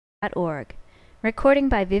org. Recording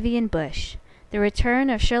by Vivian Bush. The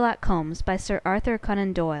Return of Sherlock Holmes by Sir Arthur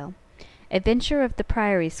Conan Doyle. Adventure of the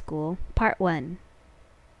Priory School, Part 1.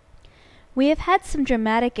 We have had some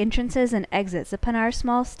dramatic entrances and exits upon our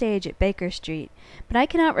small stage at Baker Street, but I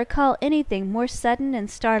cannot recall anything more sudden and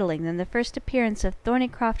startling than the first appearance of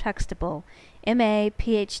Thornycroft Huxtable, M.A.,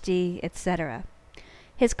 Ph.D., etc.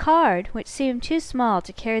 His card, which seemed too small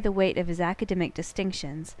to carry the weight of his academic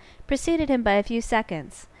distinctions, preceded him by a few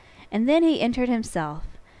seconds, and then he entered himself,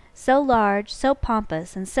 so large, so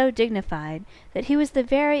pompous, and so dignified, that he was the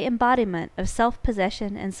very embodiment of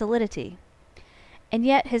self-possession and solidity. And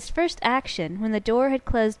yet his first action, when the door had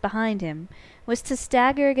closed behind him, was to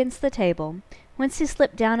stagger against the table, whence he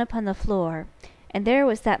slipped down upon the floor, and there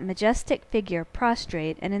was that majestic figure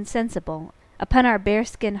prostrate and insensible upon our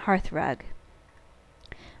bearskin hearth-rug.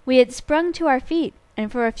 We had sprung to our feet, and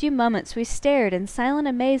for a few moments we stared in silent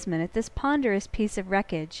amazement at this ponderous piece of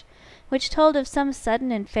wreckage, which told of some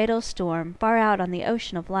sudden and fatal storm far out on the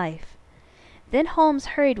ocean of life. Then Holmes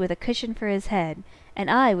hurried with a cushion for his head, and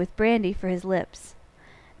I with brandy for his lips.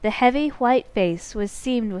 The heavy, white face was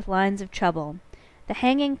seamed with lines of trouble. The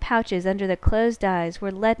hanging pouches under the closed eyes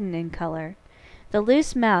were leaden in color. The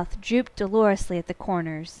loose mouth drooped dolorously at the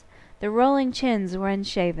corners. The rolling chins were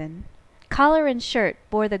unshaven. Collar and shirt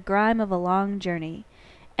bore the grime of a long journey,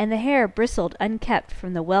 and the hair bristled unkempt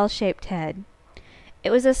from the well-shaped head. It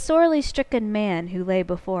was a sorely stricken man who lay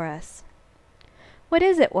before us. "What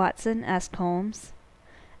is it, Watson?" asked Holmes.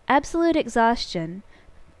 "Absolute exhaustion.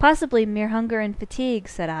 Possibly mere hunger and fatigue,"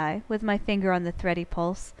 said I, with my finger on the thready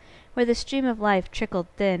pulse, where the stream of life trickled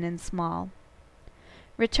thin and small.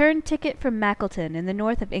 "Return ticket from Mackleton, in the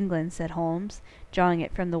north of England," said Holmes, drawing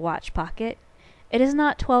it from the watch-pocket. "It is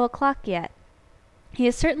not 12 o'clock yet. He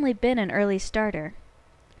has certainly been an early starter."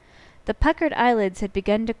 The puckered eyelids had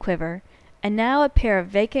begun to quiver, and now a pair of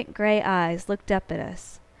vacant grey eyes looked up at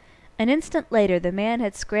us. An instant later the man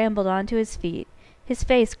had scrambled on to his feet, his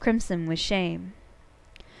face crimson with shame.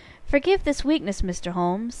 "Forgive this weakness, Mr.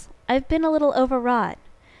 Holmes. I have been a little overwrought.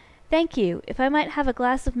 Thank you. If I might have a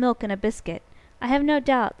glass of milk and a biscuit, I have no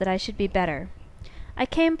doubt that I should be better. I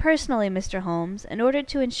came personally, Mr. Holmes, in order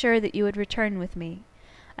to ensure that you would return with me.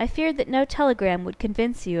 I feared that no telegram would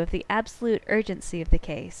convince you of the absolute urgency of the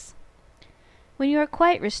case." "When you are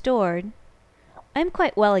quite restored—" "I am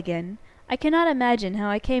quite well again. I cannot imagine how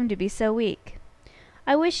I came to be so weak.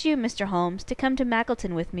 I wish you, Mr. Holmes, to come to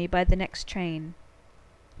Mackleton with me by the next train."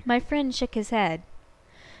 My friend shook his head.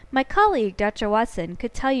 "My colleague, Dr. Watson,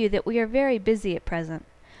 could tell you that we are very busy at present.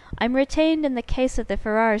 I am retained in the case of the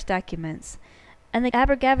Ferrars documents, and the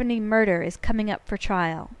Abergavenny murder is coming up for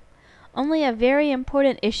trial. Only a very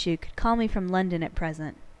important issue could call me from London at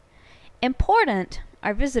present." "Important!"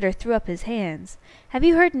 Our visitor threw up his hands. "Have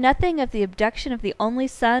you heard nothing of the abduction of the only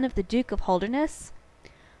son of the Duke of Holderness?"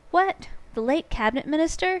 "What? The late cabinet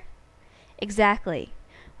minister?" "Exactly.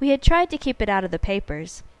 We had tried to keep it out of the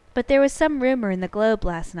papers, but there was some rumour in the Globe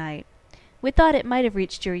last night. We thought it might have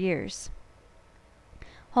reached your ears."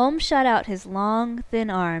 Holmes shot out his long, thin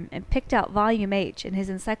arm, and picked out volume H in his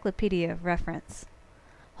encyclopedia of reference.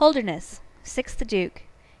 "Holderness, 6th Duke,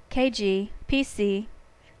 K.G., P.C.,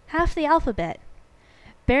 half the alphabet.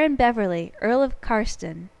 Baron Beverley, Earl of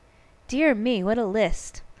Carston. Dear me, what a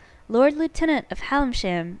list! Lord Lieutenant of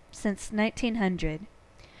Hailsham since 1900.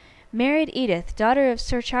 Married Edith, daughter of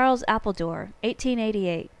Sir Charles Appledore,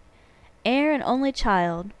 1888. Heir and only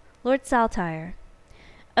child, Lord Saltire.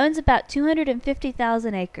 Owns about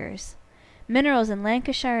 250,000 acres. Minerals in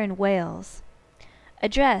Lancashire and Wales.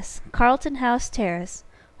 Address, Carlton House Terrace,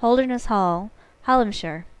 Holderness Hall,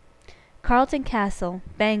 Hallamshire. Carlton Castle,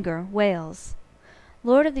 Bangor, Wales.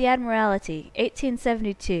 Lord of the Admiralty,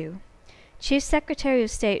 1872. Chief Secretary of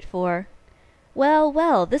State for— Well,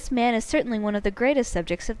 well, this man is certainly one of the greatest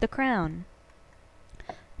subjects of the Crown."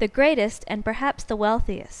 "The greatest, and perhaps the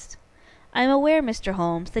wealthiest. I am aware, Mr.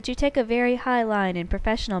 Holmes, that you take a very high line in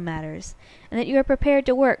professional matters, and that you are prepared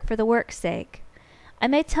to work for the work's sake. I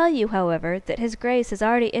may tell you, however, that his Grace has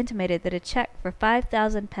already intimated that a cheque for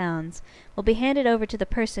 £5,000 will be handed over to the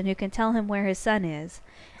person who can tell him where his son is,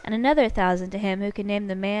 and another 1,000 to him who can name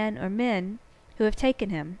the man or men who have taken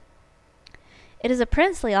him." "It is a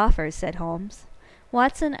princely offer," said Holmes.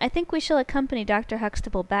 "Watson, I think we shall accompany Dr.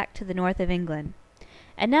 Huxtable back to the north of England.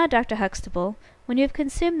 And now, Dr. Huxtable, when you have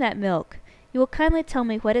consumed that milk, you will kindly tell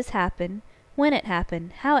me what has happened, when it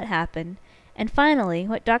happened, how it happened, and finally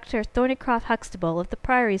what Dr. Thornycroft Huxtable of the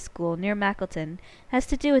Priory School near Mackleton has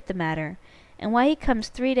to do with the matter, and why he comes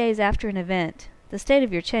 3 days after an event— the state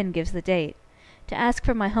of your chin gives the date— to ask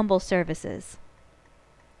for my humble services."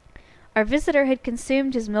 Our visitor had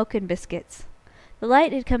consumed his milk and biscuits. The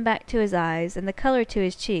light had come back to his eyes, and the colour to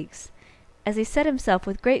his cheeks, as he set himself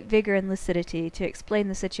with great vigour and lucidity to explain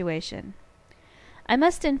the situation. "I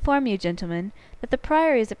must inform you, gentlemen, that the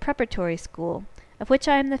Priory is a preparatory school, of which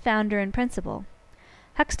I am the founder and principal.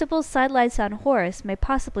 Huxtable's sidelights on Horace may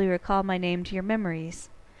possibly recall my name to your memories.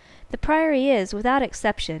 The Priory is, without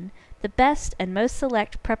exception, the best and most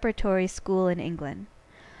select preparatory school in England.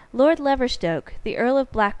 Lord Leverstoke, the Earl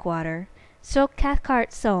of Blackwater, Sir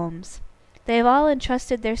Cathcart Soames, they have all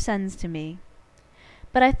entrusted their sons to me.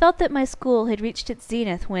 But I felt that my school had reached its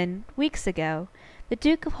zenith when, weeks ago, the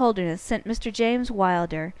Duke of Holderness sent Mr. James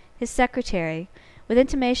Wilder, his secretary, with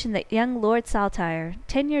intimation that young Lord Saltire,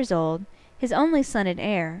 10 years old, his only son and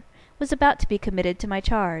heir, was about to be committed to my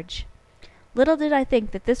charge. Little did I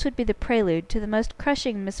think that this would be the prelude to the most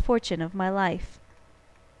crushing misfortune of my life.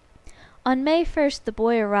 On May 1st the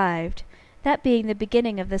boy arrived, that being the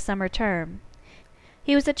beginning of the summer term.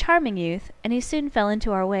 He was a charming youth, and he soon fell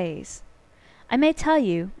into our ways. I may tell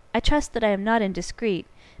you, I trust that I am not indiscreet,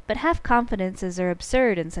 but half-confidences are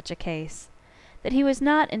absurd in such a case, that he was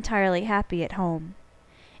not entirely happy at home.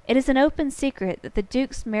 It is an open secret that the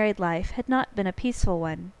Duke's married life had not been a peaceful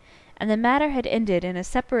one, and the matter had ended in a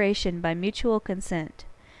separation by mutual consent,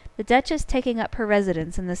 the Duchess taking up her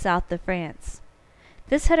residence in the south of France.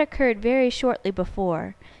 This had occurred very shortly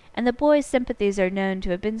before, and the boy's sympathies are known to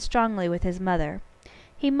have been strongly with his mother.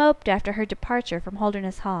 He moped after her departure from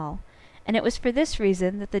Holderness Hall, and it was for this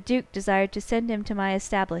reason that the Duke desired to send him to my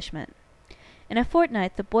establishment. In a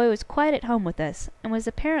fortnight the boy was quite at home with us, and was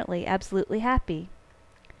apparently absolutely happy.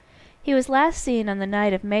 He was last seen on the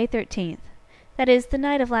night of May 13th, that is, the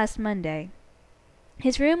night of last Monday.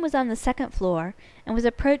 His room was on the second floor, and was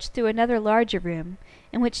approached through another larger room,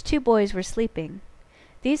 in which 2 boys were sleeping.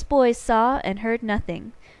 These boys saw and heard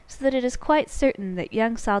nothing, so that it is quite certain that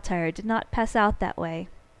young Saltire did not pass out that way.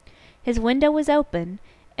 His window was open,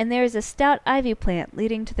 and there is a stout ivy plant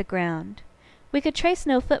leading to the ground. We could trace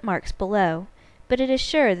no footmarks below, but it is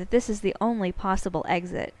sure that this is the only possible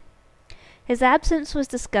exit. His absence was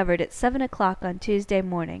discovered at 7 o'clock on Tuesday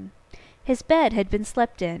morning. His bed had been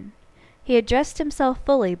slept in. He had dressed himself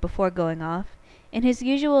fully before going off, in his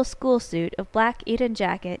usual school suit of black Eton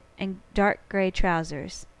jacket and dark grey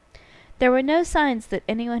trousers. There were no signs that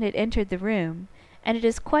anyone had entered the room, and it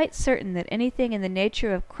is quite certain that anything in the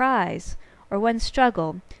nature of cries, or one's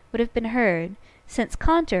struggle, would have been heard, since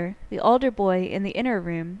Caunter, the older boy in the inner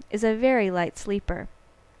room, is a very light sleeper.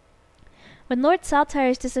 When Lord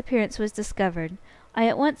Saltire's disappearance was discovered, I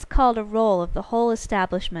at once called a roll of the whole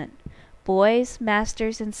establishment, boys,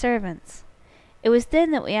 masters, and servants. It was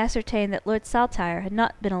then that we ascertained that Lord Saltire had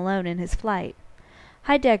not been alone in his flight.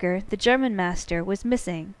 Heidegger, the German master, was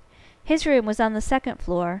missing. His room was on the second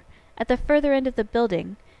floor, at the further end of the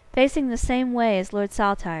building, facing the same way as Lord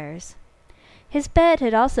Saltire's. His bed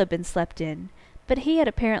had also been slept in, but he had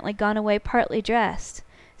apparently gone away partly dressed,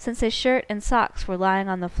 since his shirt and socks were lying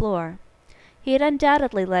on the floor. He had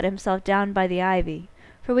undoubtedly let himself down by the ivy,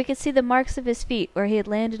 for we could see the marks of his feet where he had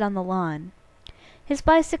landed on the lawn. His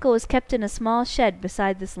bicycle was kept in a small shed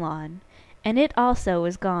beside this lawn, and it also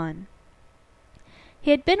was gone.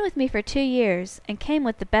 He had been with me for 2 years, and came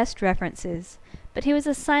with the best references, but he was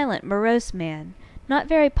a silent, morose man, not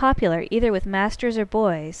very popular either with masters or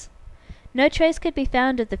boys. No trace could be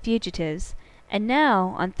found of the fugitives, and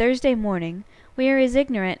now, on Thursday morning, we are as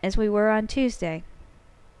ignorant as we were on Tuesday.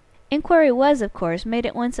 Inquiry was, of course, made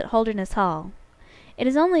at once at Holderness Hall. It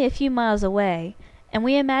is only a few miles away, and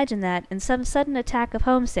we imagine that, in some sudden attack of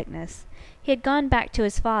homesickness, he had gone back to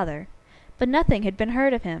his father, but nothing had been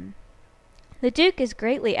heard of him. The Duke is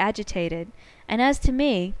greatly agitated, and as to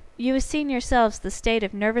me, you have seen yourselves the state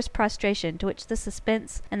of nervous prostration to which the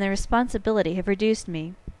suspense and the responsibility have reduced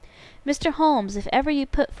me. Mr. Holmes, if ever you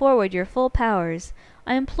put forward your full powers,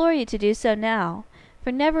 I implore you to do so now,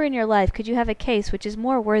 for never in your life could you have a case which is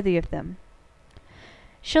more worthy of them.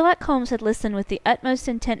 Sherlock Holmes had listened with the utmost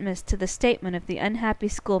intentness to the statement of the unhappy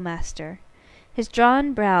schoolmaster. His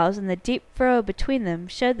drawn brows and the deep furrow between them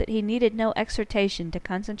showed that he needed no exhortation to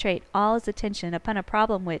concentrate all his attention upon a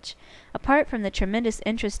problem which, apart from the tremendous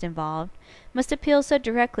interest involved, must appeal so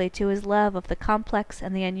directly to his love of the complex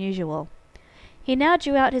and the unusual. He now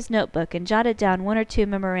drew out his notebook and jotted down 1 or 2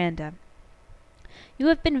 memoranda. "You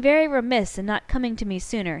have been very remiss in not coming to me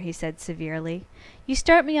sooner," he said severely. "You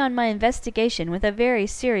start me on my investigation with a very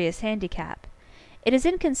serious handicap. It is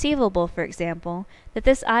inconceivable, for example, that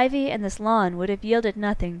this ivy and this lawn would have yielded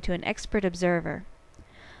nothing to an expert observer.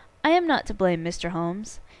 I am not to blame, Mr.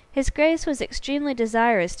 Holmes. His Grace was extremely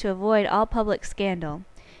desirous to avoid all public scandal.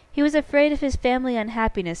 He was afraid of his family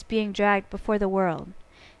unhappiness being dragged before the world.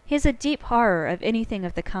 He has a deep horror of anything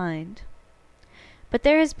of the kind." But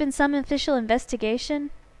there has been some official investigation?"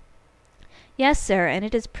 "Yes, sir, and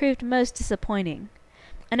it has proved most disappointing.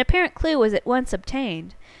 An apparent clue was at once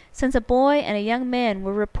obtained, since a boy and a young man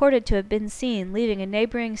were reported to have been seen leaving a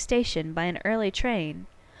neighbouring station by an early train.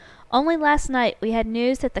 Only last night we had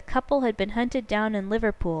news that the couple had been hunted down in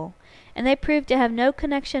Liverpool, and they proved to have no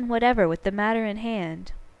connection whatever with the matter in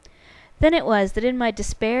hand. Then it was that in my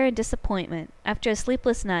despair and disappointment, after a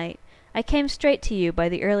sleepless night, I came straight to you by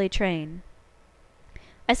the early train."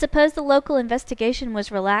 "I suppose the local investigation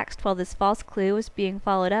was relaxed while this false clue was being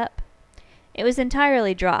followed up?" "It was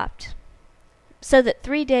entirely dropped, so that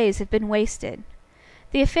 3 days have been wasted.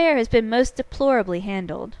 The affair has been most deplorably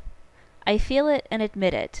handled. I feel it and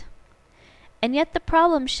admit it. And yet the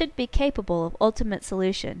problem should be capable of ultimate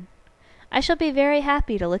solution. I shall be very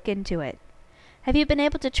happy to look into it. Have you been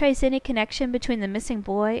able to trace any connection between the missing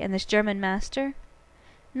boy and this German master?"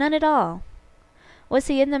 "None at all." "Was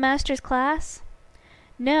he in the master's class?"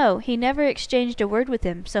 "No, he never exchanged a word with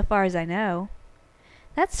him, so far as I know."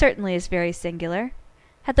 "That certainly is very singular.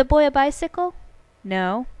 Had the boy a bicycle?"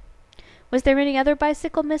 "No." "Was there any other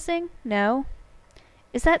bicycle missing?" "No."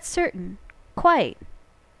 "Is that certain?" "Quite."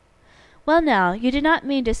 "Well now, you do not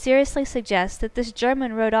mean to seriously suggest that this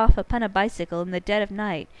German rode off upon a bicycle in the dead of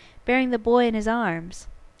night, bearing the boy in his arms?"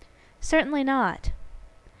 "Certainly not."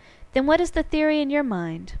 "Then what is the theory in your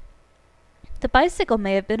mind?" "The bicycle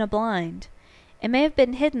may have been a blind. It may have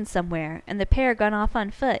been hidden somewhere, and the pair gone off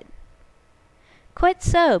on foot." "Quite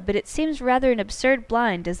so, but it seems rather an absurd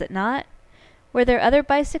blind, does it not? Were there other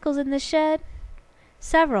bicycles in this shed?"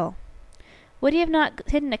 "Several." "Would he have not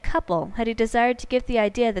hidden a couple, had he desired to give the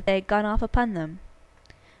idea that they had gone off upon them?"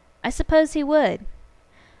 "I suppose he would."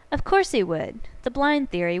 "Of course he would. The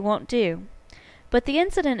blind theory won't do. But the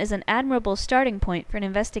incident is an admirable starting point for an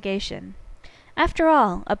investigation. After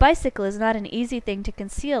all, a bicycle is not an easy thing to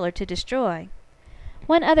conceal or to destroy.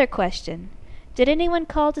 One other question. Did anyone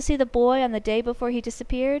call to see the boy on the day before he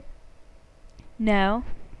disappeared?" "No."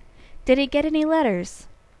 "Did he get any letters?"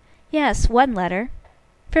 "Yes, one letter."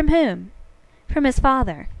 "From whom?" "From his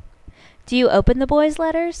father." "Do you open the boy's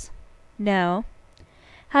letters?" "No."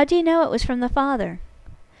 "How do you know it was from the father?"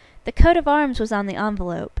 "The coat of arms was on the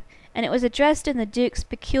envelope, and it was addressed in the Duke's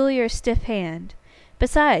peculiar stiff hand.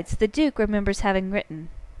 Besides, the Duke remembers having written."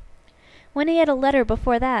 "When he had a letter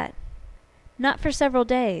before that?" "Not for several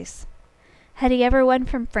days." "Had he ever one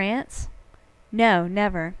from France?" "No,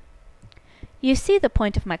 never." "You see the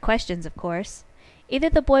point of my questions, of course. Either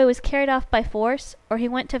the boy was carried off by force, or he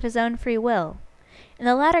went of his own free will. In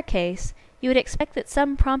the latter case, you would expect that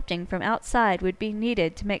some prompting from outside would be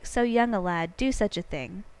needed to make so young a lad do such a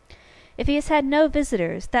thing. If he has had no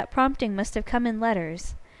visitors, that prompting must have come in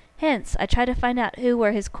letters. Hence, I try to find out who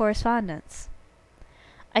were his correspondents."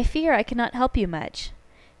 "I fear I cannot help you much.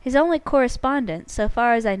 His only correspondent, so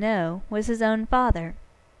far as I know, was his own father."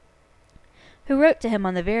 "Who wrote to him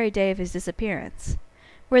on the very day of his disappearance.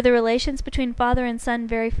 Were the relations between father and son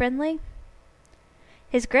very friendly?"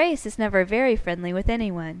 "His Grace is never very friendly with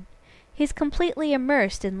anyone. He is completely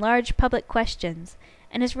immersed in large public questions,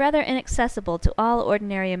 and is rather inaccessible to all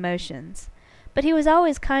ordinary emotions. But he was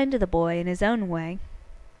always kind to the boy in his own way."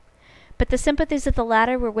 "But the sympathies of the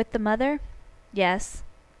latter were with the mother?" "Yes."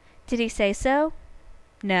 "Did he say so?"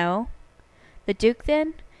 "No." "The Duke,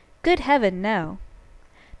 then?" "Good Heaven, no."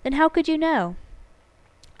 "Then how could you know?"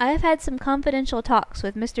 "I have had some confidential talks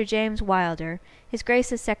with Mr. James Wilder, his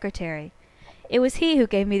Grace's secretary. It was he who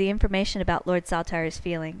gave me the information about Lord Saltire's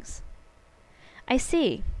feelings." "I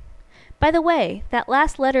see. By the way, that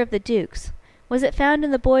last letter of the Duke's, was it found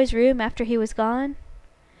in the boy's room after he was gone?"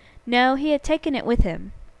 "No, he had taken it with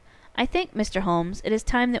him. I think, Mr. Holmes, it is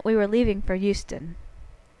time that we were leaving for Euston."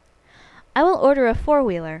 "I will order a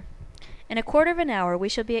four-wheeler. In a quarter of an hour we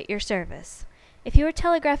shall be at your service. If you are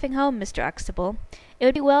telegraphing home, Mr. Uxtable, it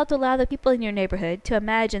would be well to allow the people in your neighbourhood to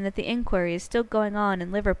imagine that the inquiry is still going on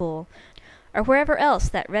in Liverpool, or wherever else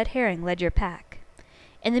that red herring led your pack.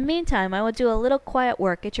 In the meantime I will do a little quiet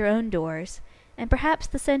work at your own doors, and perhaps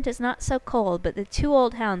the scent is not so cold but that 2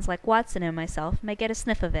 old hounds like Watson and myself may get a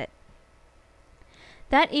sniff of it."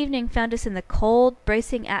 That evening found us in the cold,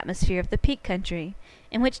 bracing atmosphere of the Peak Country,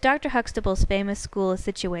 in which Dr. Huxtable's famous school is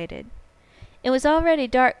situated. It was already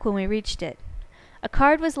dark when we reached it. A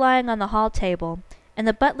card was lying on the hall table, and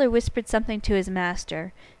the butler whispered something to his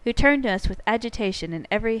master, who turned to us with agitation in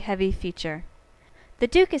every heavy feature. "The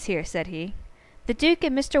Duke is here," said he. "The Duke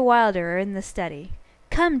and Mr. Wilder are in the study.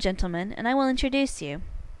 Come, gentlemen, and I will introduce you."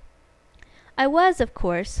 I was, of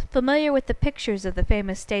course, familiar with the pictures of the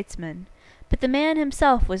famous statesman, but the man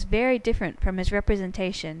himself was very different from his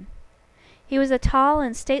representation. He was a tall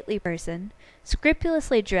and stately person,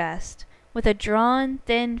 scrupulously dressed, with a drawn,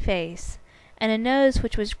 thin face, and a nose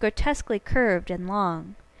which was grotesquely curved and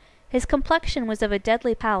long. His complexion was of a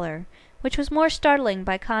deadly pallor, which was more startling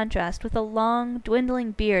by contrast with a long,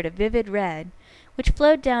 dwindling beard of vivid red, which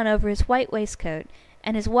flowed down over his white waistcoat,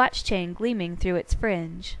 and his watch-chain gleaming through its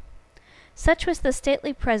fringe. Such was the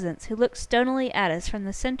stately presence who looked stonily at us from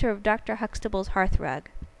the centre of Dr. Huxtable's hearth-rug.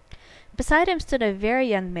 Beside him stood a very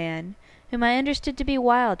young man, whom I understood to be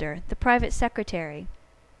Wilder, the private secretary.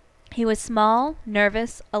 He was small,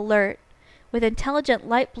 nervous, alert, with intelligent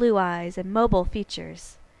light blue eyes and mobile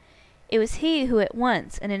features. It was he who at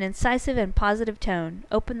once, in an incisive and positive tone,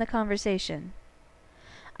 opened the conversation.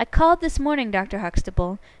 "I called this morning, Dr.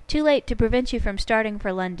 Huxtable, too late to prevent you from starting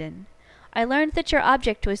for London. I learned that your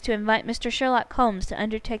object was to invite Mr. Sherlock Holmes to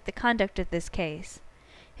undertake the conduct of this case.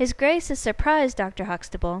 His Grace is surprised, Dr.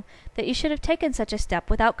 Huxtable, that you should have taken such a step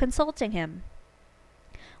without consulting him.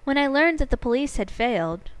 When I learned that the police had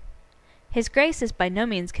failed—" "His Grace is by no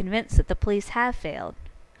means convinced that the police have failed."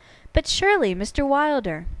 "But surely, Mr.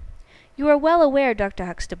 Wilder—" "You are well aware, Dr.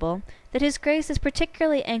 Huxtable, that his Grace is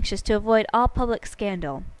particularly anxious to avoid all public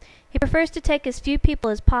scandal. He prefers to take as few people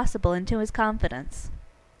as possible into his confidence."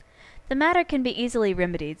 "The matter can be easily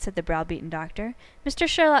remedied," said the browbeaten doctor. "Mr.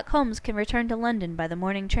 Sherlock Holmes can return to London by the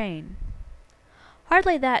morning train."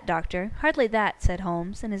 "Hardly that, doctor, hardly that," said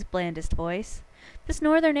Holmes, in his blandest voice. "This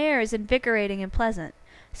northern air is invigorating and pleasant,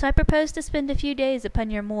 so I propose to spend a few days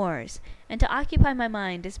upon your moors, and to occupy my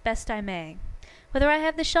mind as best I may. Whether I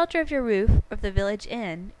have the shelter of your roof, or of the village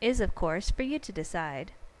inn, is, of course, for you to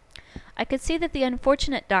decide." I could see that the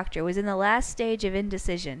unfortunate doctor was in the last stage of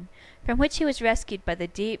indecision, from which he was rescued by the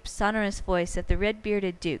deep, sonorous voice of the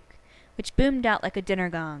red-bearded duke, which boomed out like a dinner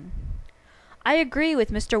gong. "I agree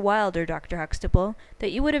with Mr. Wilder, Dr. Huxtable,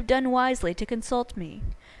 that you would have done wisely to consult me.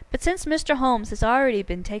 But since Mr. Holmes has already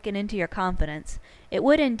been taken into your confidence, it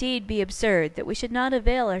would indeed be absurd that we should not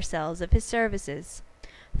avail ourselves of his services.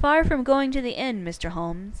 Far from going to the inn, Mr.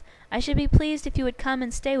 Holmes, I should be pleased if you would come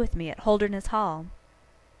and stay with me at Holderness Hall."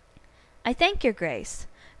 "I thank your Grace.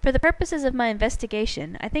 For the purposes of my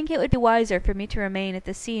investigation, I think it would be wiser for me to remain at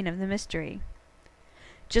the scene of the mystery."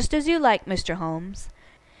 "Just as you like, Mr. Holmes.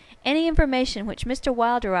 Any information which Mr.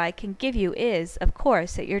 Wilder or I can give you is, of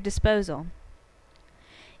course, at your disposal."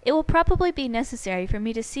 "It will probably be necessary for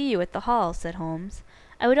me to see you at the Hall," said Holmes.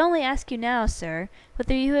 "I would only ask you now, sir,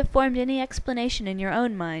 whether you have formed any explanation in your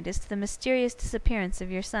own mind as to the mysterious disappearance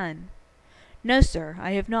of your son." "No, sir,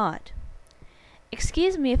 I have not."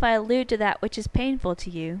 "Excuse me if I allude to that which is painful to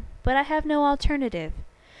you, but I have no alternative.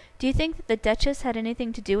 Do you think that the Duchess had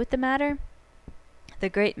anything to do with the matter?" The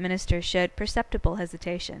great minister showed perceptible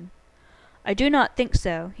hesitation. "I do not think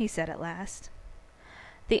so," he said at last.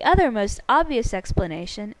 "The other most obvious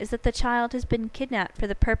explanation is that the child has been kidnapped for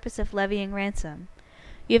the purpose of levying ransom.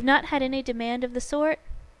 You have not had any demand of the sort?"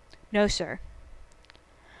 "No, sir."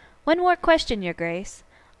 "One more question, your Grace.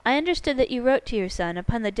 I understood that you wrote to your son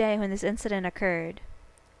upon the day when this incident occurred."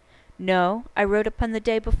 "No, I wrote upon the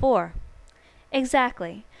day before."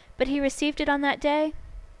 "Exactly. But he received it on that day?"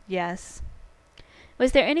 "Yes."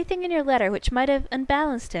 "Was there anything in your letter which might have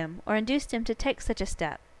unbalanced him, or induced him to take such a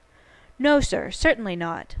step?" "No, sir, certainly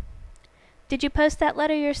not." "Did you post that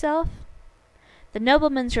letter yourself?" The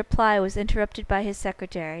nobleman's reply was interrupted by his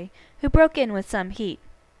secretary, who broke in with some heat.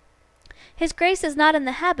 "His Grace is not in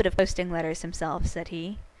the habit of posting letters himself," said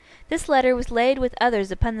he. "This letter was laid with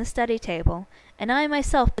others upon the study table, and I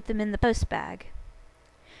myself put them in the post-bag."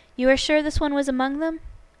 "You are sure this one was among them?"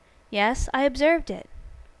 "Yes, I observed it."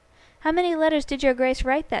 "How many letters did your Grace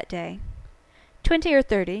write that day?" 20 or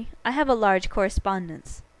 30. I have a large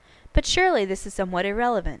correspondence. But surely this is somewhat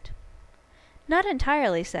irrelevant." "Not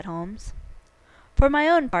entirely," said Holmes. "For my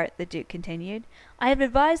own part," the Duke continued, "I have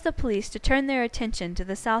advised the police to turn their attention to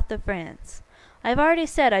the south of France. I have already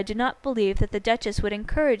said I do not believe that the Duchess would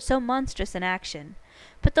encourage so monstrous an action,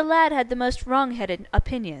 but the lad had the most wrong-headed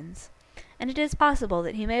opinions, and it is possible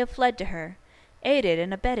that he may have fled to her, aided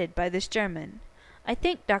and abetted by this German. I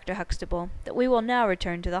think, Dr. Huxtable, that we will now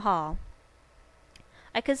return to the Hall."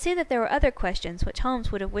 I could see that there were other questions which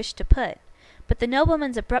Holmes would have wished to put, but the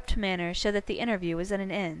nobleman's abrupt manner showed that the interview was at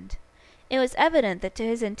an end. It was evident that to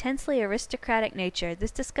his intensely aristocratic nature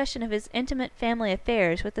this discussion of his intimate family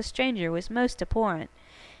affairs with a stranger was most abhorrent,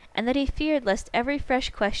 and that he feared lest every fresh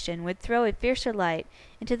question would throw a fiercer light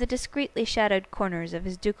into the discreetly shadowed corners of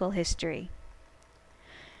his ducal history.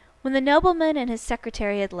 When the nobleman and his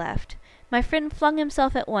secretary had left, my friend flung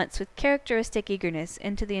himself at once with characteristic eagerness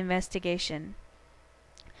into the investigation.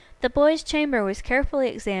 The boy's chamber was carefully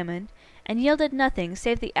examined, and yielded nothing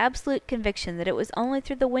save the absolute conviction that it was only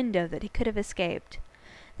through the window that he could have escaped.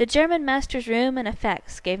 The German master's room and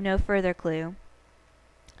effects gave no further clue.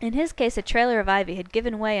 In his case a trailer of ivy had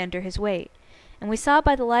given way under his weight, and we saw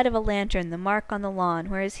by the light of a lantern the mark on the lawn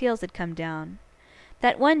where his heels had come down.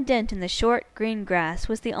 That one dent in the short, green grass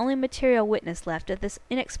was the only material witness left of this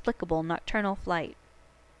inexplicable nocturnal flight.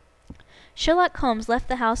 Sherlock Holmes left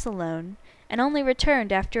the house alone, and only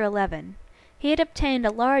returned after 11. He had obtained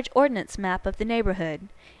a large ordnance map of the neighbourhood,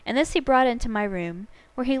 and this he brought into my room,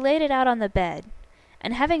 where he laid it out on the bed,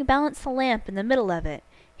 and having balanced the lamp in the middle of it,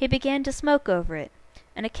 he began to smoke over it,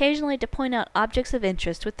 and occasionally to point out objects of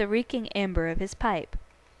interest with the reeking amber of his pipe.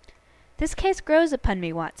 "This case grows upon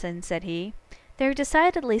me, Watson," said he. "There are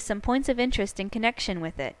decidedly some points of interest in connection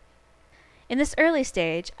with it. In this early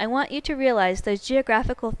stage, I want you to realize those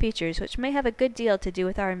geographical features which may have a good deal to do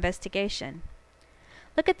with our investigation.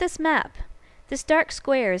 Look at this map. This dark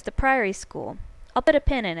square is the Priory School. I'll put a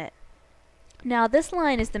pin in it. Now, this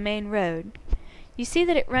line is the main road. You see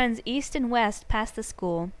that it runs east and west past the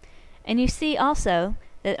school, and you see also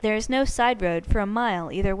that there is no side road for a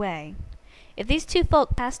mile either way. If these two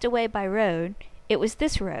folk passed away by road, it was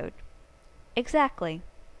this road." "Exactly."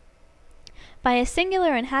 "By a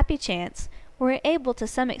singular and happy chance, we were able to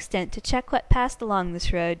some extent to check what passed along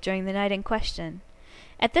this road during the night in question.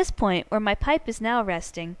 At this point, where my pipe is now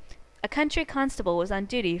resting, a country constable was on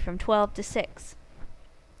duty from 12 to 6.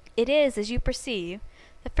 It is, as you perceive,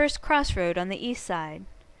 the first cross-road on the east side.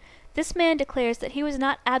 This man declares that he was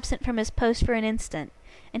not absent from his post for an instant,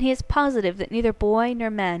 and he is positive that neither boy nor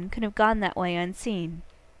men could have gone that way unseen.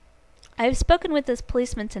 I have spoken with this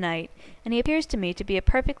policeman tonight, and he appears to me to be a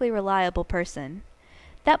perfectly reliable person.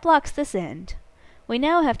 That blocks this end. We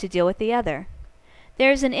now have to deal with the other.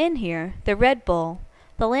 There is an inn here, the Red Bull,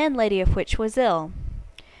 the landlady of which was ill.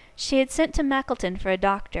 She had sent to Mackleton for a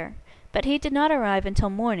doctor, but he did not arrive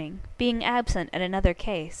until morning, being absent at another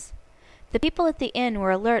case. The people at the inn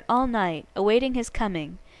were alert all night, awaiting his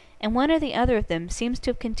coming, and one or the other of them seems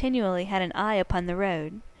to have continually had an eye upon the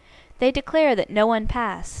road. They declare that no one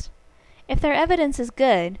passed. If their evidence is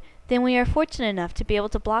good, then we are fortunate enough to be able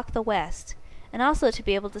to block the west, and also to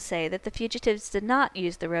be able to say that the fugitives did not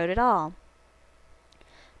use the road at all."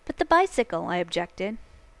 "But the bicycle," I objected.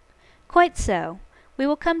 "Quite so. We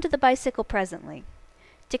will come to the bicycle presently.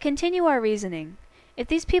 To continue our reasoning, if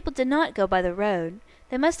these people did not go by the road,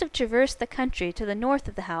 they must have traversed the country to the north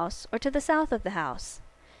of the house or to the south of the house.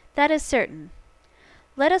 That is certain.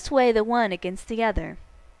 Let us weigh the one against the other.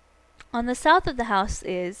 On the south of the house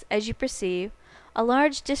is, as you perceive, a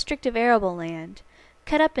large district of arable land,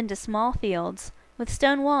 cut up into small fields, with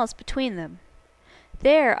stone walls between them.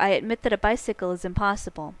 There I admit that a bicycle is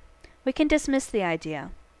impossible. We can dismiss the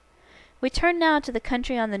idea. We turn now to the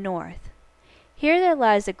country on the north. Here there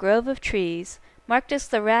lies a grove of trees, marked as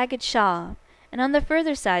the Ragged Shaw, and on the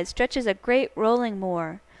further side stretches a great rolling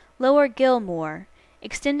moor, Lower Gill Moor,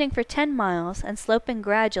 extending for 10 miles and sloping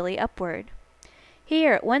gradually upward.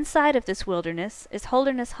 Here, at one side of this wilderness, is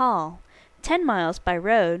Holderness Hall, 10 miles by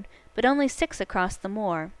road, but only 6 across the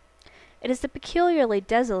moor. It is a peculiarly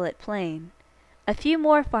desolate plain. A few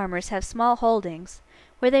moor farmers have small holdings,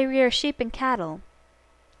 where they rear sheep and cattle.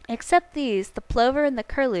 Except these, the plover and the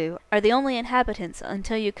curlew are the only inhabitants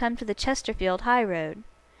until you come to the Chesterfield high road.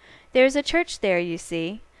 There is a church there, you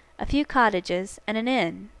see, a few cottages, and an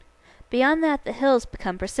inn. Beyond that the hills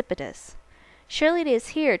become precipitous. Surely it is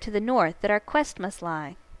here to the north that our quest must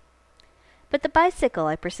lie." "But the bicycle,"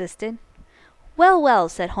 I persisted. "Well, well,"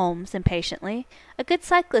 said Holmes impatiently, "a good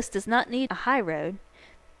cyclist does not need a high road.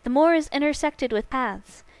 The moor is intersected with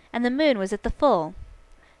paths, and the moon was at the full.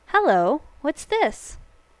 Hallo! What's this?"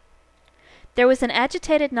 There was an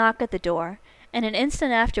agitated knock at the door, and an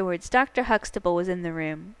instant afterwards Dr. Huxtable was in the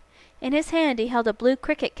room. In his hand he held a blue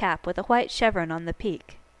cricket cap with a white chevron on the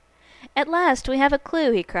peak. "At last we have a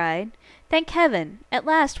clue," he cried. "Thank heaven! At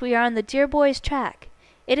last we are on the dear boy's track.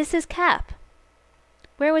 It is his cap."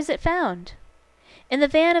 "Where was it found?" "In the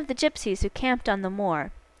van of the gypsies who camped on the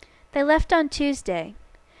moor. They left on Tuesday.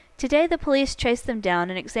 Today the police traced them down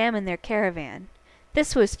and examined their caravan.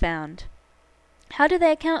 This was found. How do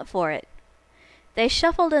they account for it? They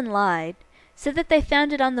shuffled and lied, said that they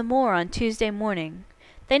found it on the moor on Tuesday morning.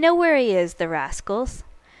 They know where he is, the rascals.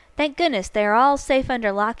 Thank goodness they are all safe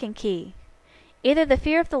under lock and key. Either the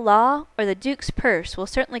fear of the law or the Duke's purse will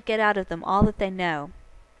certainly get out of them all that they know."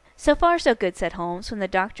 "So far so good," said Holmes, when the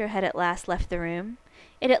doctor had at last left the room.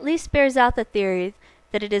 "It at least bears out the theory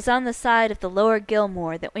that it is on the side of the Lower Gill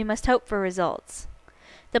Moor that we must hope for results.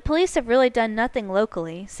 The police have really done nothing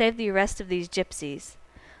locally, save the arrest of these gypsies.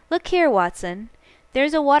 Look here, Watson. There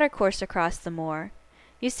is a watercourse across the moor.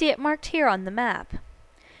 You see it marked here on the map.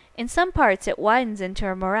 In some parts it widens into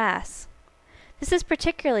a morass. This is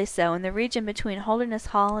particularly so in the region between Holderness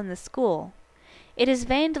Hall and the school. It is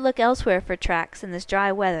vain to look elsewhere for tracks in this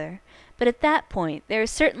dry weather, but at that point there is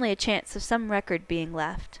certainly a chance of some record being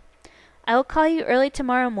left. I will call you early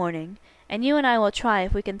tomorrow morning, and you and I will try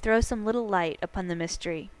if we can throw some little light upon the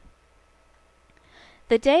mystery.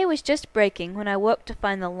 The day was just breaking when I woke to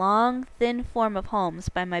find the long, thin form of Holmes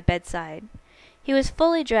by my bedside. He was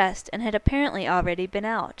fully dressed, and had apparently already been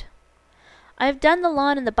out. "I have done the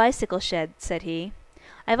lawn and the bicycle shed," said he.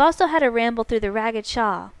 "I have also had a ramble through the Ragged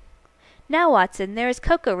Shaw. Now, Watson, there is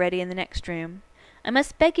cocoa ready in the next room. I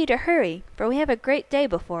must beg you to hurry, for we have a great day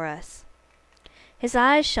before us." His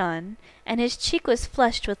eyes shone, and his cheek was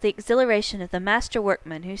flushed with the exhilaration of the master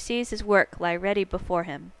workman who sees his work lie ready before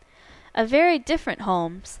him. A very different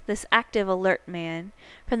Holmes, this active, alert man,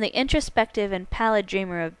 from the introspective and pallid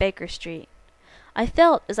dreamer of Baker Street. I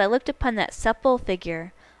felt, as I looked upon that supple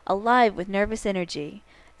figure, alive with nervous energy,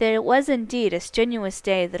 that it was indeed a strenuous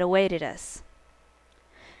day that awaited us.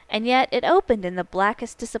 And yet it opened in the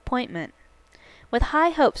blackest disappointment. With high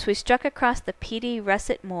hopes we struck across the peaty,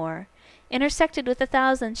 russet moor, intersected with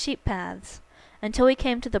 1,000 sheep paths, until we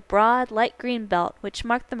came to the broad, light green belt which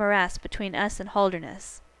marked the morass between us and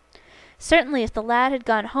Holderness. Certainly if the lad had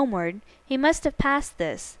gone homeward, he must have passed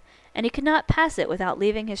this, and he could not pass it without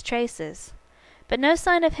leaving his traces. But no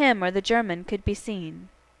sign of him or the German could be seen.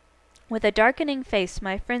 With a darkening face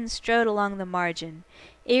my friend strode along the margin,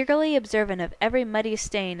 eagerly observant of every muddy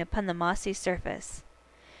stain upon the mossy surface.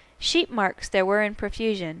 Sheep marks there were in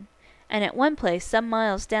profusion, and at one place some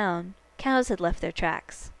miles down, cows had left their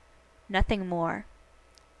tracks. Nothing more.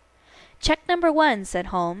 "Check number 1, said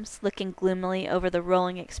Holmes, looking gloomily over the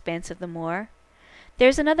rolling expanse of the moor.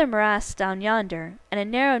 "There's another morass down yonder, and a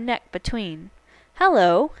narrow neck between.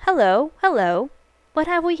 Hallo! Hallo! Hallo! What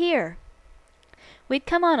have we here?" We'd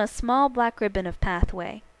come on a small black ribbon of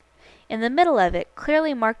pathway. In the middle of it,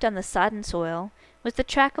 clearly marked on the sodden soil, was the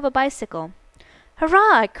track of a bicycle.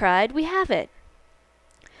 "Hurrah!" I cried. "We have it!"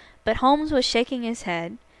 But Holmes was shaking his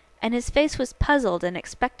head, and his face was puzzled and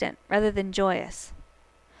expectant rather than joyous.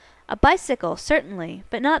 "A bicycle, certainly,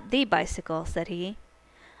 but not the bicycle," said he.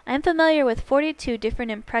 "I am familiar with 42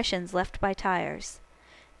 different impressions left by tires.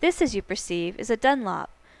 This, as you perceive, is a Dunlop,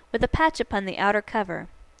 with a patch upon the outer cover.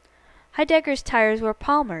 Heidegger's tires were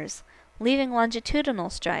Palmer's, leaving longitudinal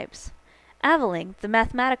stripes. Aveling, the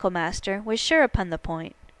mathematical master, was sure upon the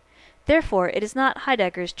point. Therefore it is not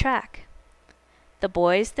Heidegger's track." "The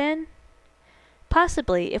boy's, then?"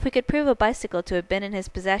 "Possibly, if we could prove a bicycle to have been in his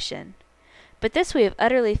possession. But this we have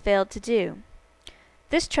utterly failed to do.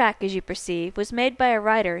 This track, as you perceive, was made by a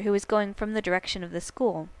rider who was going from the direction of the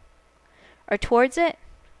school." "Or towards it?"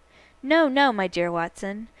 "No, no, my dear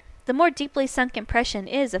Watson. The more deeply sunk impression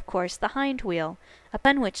is, of course, the hind wheel,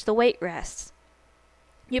 upon which the weight rests.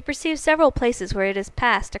 You perceive several places where it has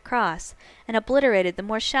passed across, and obliterated the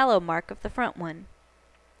more shallow mark of the front one.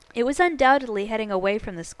 It was undoubtedly heading away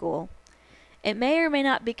from the school. It may or may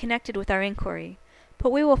not be connected with our inquiry,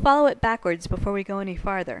 but we will follow it backwards before we go any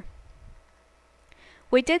farther."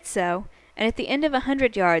 We did so, and at the end of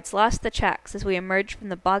 100 yards lost the tracks as we emerged from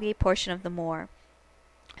the boggy portion of the moor.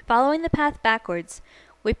 Following the path backwards,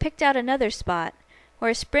 we picked out another spot,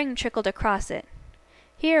 where a spring trickled across it.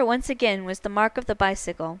 Here once again was the mark of the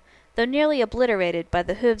bicycle, though nearly obliterated by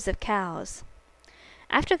the hoofs of cows.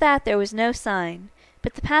 After that there was no sign,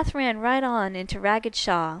 but the path ran right on into Ragged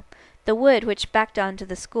Shaw, the wood which backed on to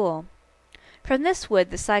the school. From this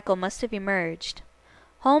wood the cycle must have emerged.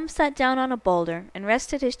 Holmes sat down on a boulder, and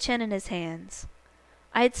rested his chin in his hands.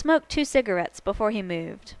 I had smoked 2 cigarettes before he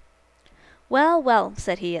moved. "Well, well,"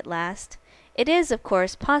 said he at last, "it is, of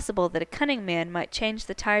course, possible that a cunning man might change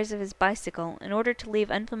the tires of his bicycle in order to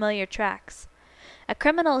leave unfamiliar tracks. A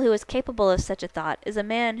criminal who is capable of such a thought is a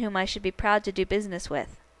man whom I should be proud to do business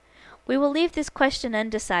with. We will leave this question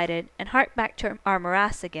undecided, and hark back to our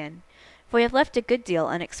morass again, for we have left a good deal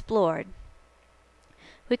unexplored."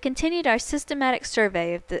 We continued our systematic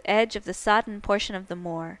survey of the edge of the sodden portion of the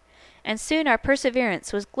moor, and soon our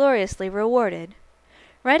perseverance was gloriously rewarded.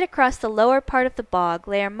 Right across the lower part of the bog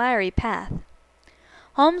lay our miry path.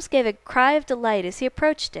 Holmes gave a cry of delight as he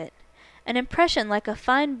approached it. An impression like a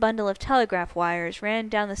fine bundle of telegraph wires ran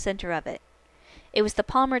down the centre of it. It was the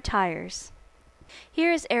Palmer tires.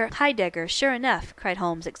 "Here is Herr Heidegger, sure enough," cried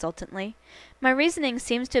Holmes exultantly. "My reasoning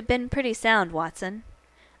seems to have been pretty sound, Watson.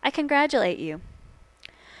 I congratulate you.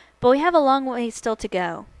 But we have a long way still to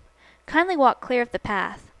go. Kindly walk clear of the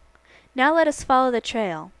path. Now let us follow the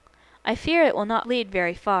trail. I fear it will not lead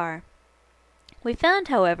very far." We found,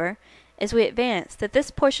 however, as we advanced, that this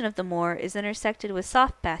portion of the moor is intersected with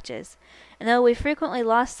soft patches, and though we frequently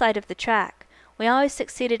lost sight of the track, we always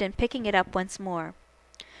succeeded in picking it up once more.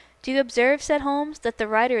 "Do you observe," said Holmes, "that the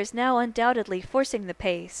rider is now undoubtedly forcing the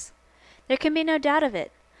pace? There can be no doubt of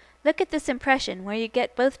it. Look at this impression where you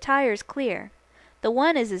get both tires clear. The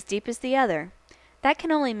one is as deep as the other. That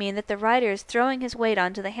can only mean that the rider is throwing his weight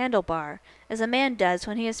onto the handlebar, as a man does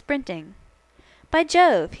when he is sprinting. By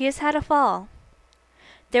Jove, he has had a fall!"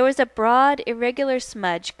 There was a broad, irregular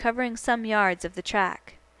smudge covering some yards of the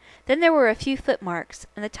track. Then there were a few footmarks,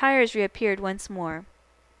 and the tires reappeared once more.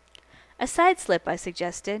 "A side slip," I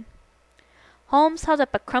suggested. Holmes held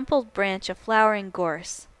up a crumpled branch of flowering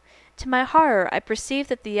gorse. To my horror I perceived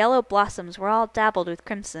that the yellow blossoms were all dabbled with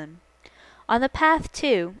crimson. On the path,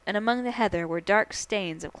 too, and among the heather, were dark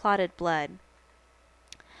stains of clotted blood.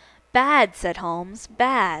 "Bad," said Holmes,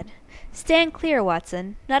 "bad. Stand clear,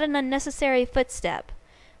 Watson. Not an unnecessary footstep.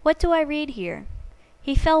 What do I read here?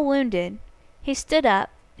 He fell wounded. He stood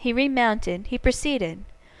up. He remounted. He proceeded.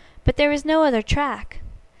 But there is no other track.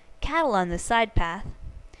 Cattle on this side path.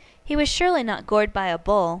 He was surely not gored by a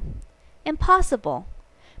bull. Impossible.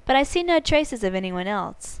 But I see no traces of anyone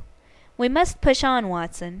else. We must push on,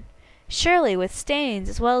 Watson. Surely, with Staines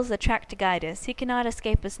as well as the track to guide us, he cannot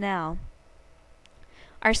escape us now."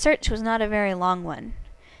 Our search was not a very long one.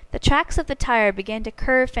 The tracks of the tire began to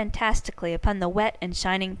curve fantastically upon the wet and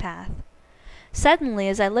shining path. Suddenly,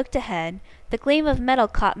 as I looked ahead, the gleam of metal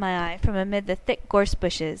caught my eye from amid the thick gorse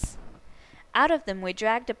bushes. Out of them we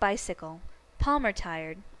dragged a bicycle,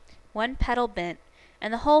 palmer-tired, one pedal bent,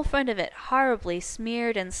 and the whole front of it horribly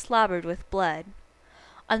smeared and slobbered with blood.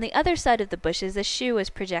 On the other side of the bushes a shoe was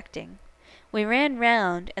projecting. We ran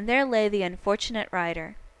round, and there lay the unfortunate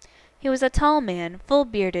rider. He was a tall man,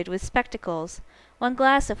 full-bearded, with spectacles, one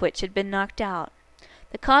glass of which had been knocked out.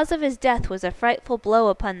 The cause of his death was a frightful blow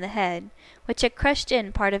upon the head, which had crushed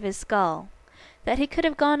in part of his skull. That he could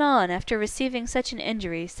have gone on after receiving such an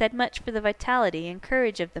injury said much for the vitality and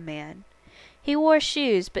courage of the man. He wore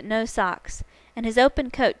shoes but no socks, and his open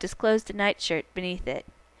coat disclosed a nightshirt beneath it.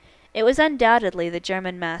 It was undoubtedly the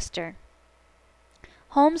German master.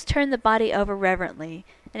 Holmes turned the body over reverently,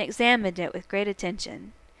 and examined it with great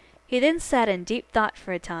attention. He then sat in deep thought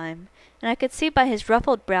for a time, and I could see by his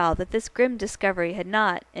ruffled brow that this grim discovery had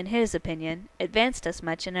not, in his opinion, advanced us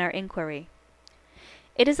much in our inquiry.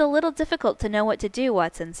 "It is a little difficult to know what to do,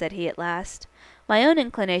 Watson," said he at last. "My own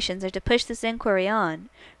inclinations are to push this inquiry on,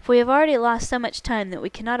 for we have already lost so much time that we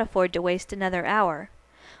cannot afford to waste another hour.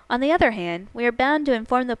 On the other hand, we are bound to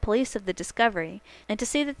inform the police of the discovery, and to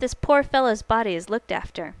see that this poor fellow's body is looked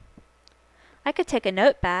after. I could take a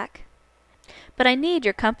note back, but I need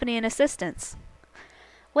your company and assistance.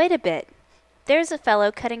 Wait a bit. There's a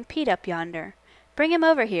fellow cutting peat up yonder. Bring him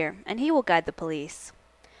over here, and he will guide the police."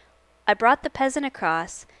 I brought the peasant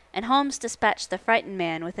across, and Holmes dispatched the frightened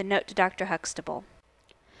man with a note to Dr. Huxtable.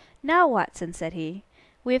 "Now, Watson," said he,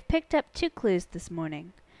 "we have picked up 2 clues this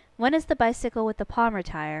morning. One is the bicycle with the palmer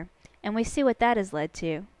tire, and we see what that has led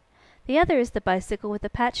to. The other is the bicycle with the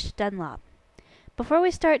patched Dunlop. Before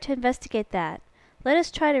we start to investigate that, let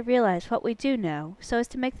us try to realize what we do know, so as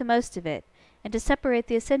to make the most of it, and to separate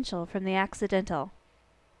the essential from the accidental.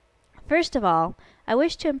 First of all, I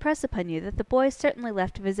wish to impress upon you that the boy certainly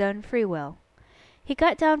left of his own free will. He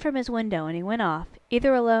got down from his window, and he went off,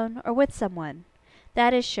 either alone or with someone.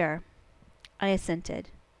 That is sure." I assented.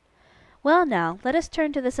 "Well now, let us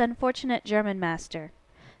turn to this unfortunate German master.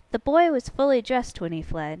 The boy was fully dressed when he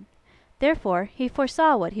fled. Therefore, he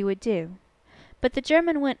foresaw what he would do. But the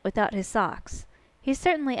German went without his socks. He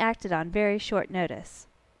certainly acted on very short notice."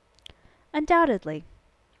 "Undoubtedly."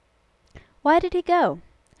 "Why did he go?"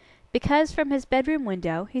 "Because from his bedroom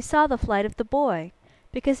window he saw the flight of the boy,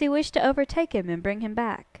 because he wished to overtake him and bring him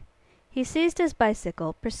back. He seized his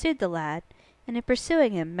bicycle, pursued the lad, and in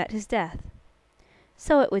pursuing him met his death."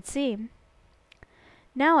 "So it would seem."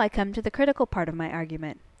 "Now I come to the critical part of my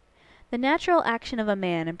argument. The natural action of a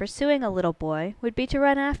man in pursuing a little boy would be to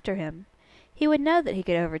run after him. He would know that he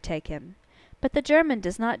could overtake him. But the German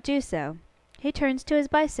does not do so. He turns to his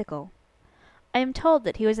bicycle. I am told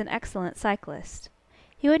that he was an excellent cyclist.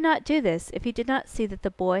 He would not do this if he did not see that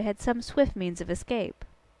the boy had some swift means of escape.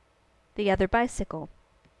 The other bicycle.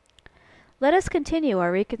 Let us continue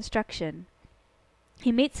our reconstruction.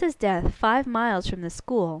 He meets his death 5 miles from the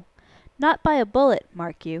school, not by a bullet,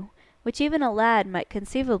 mark you, which even a lad might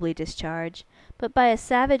conceivably discharge, but by a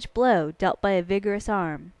savage blow dealt by a vigorous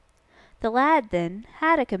arm. The lad, then,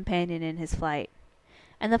 had a companion in his flight.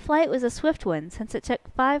 And the flight was a swift one, since it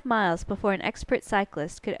took 5 miles before an expert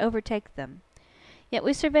cyclist could overtake them. Yet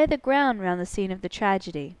we survey the ground round the scene of the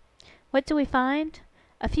tragedy. What do we find?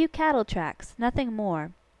 A few cattle tracks, nothing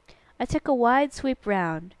more. I took a wide sweep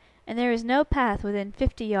round, and there is no path within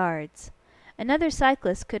 50 yards. Another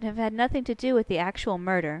cyclist could have had nothing to do with the actual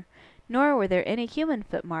murder, nor were there any human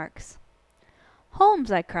footmarks.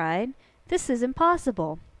 "Holmes," I cried, "this is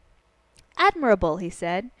impossible." "Admirable!" he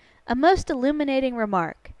said. "A most illuminating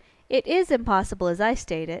remark. It is impossible as I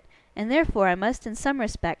state it, and therefore I must in some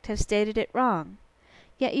respect have stated it wrong.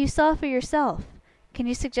 Yet you saw for yourself. Can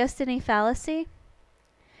you suggest any fallacy?"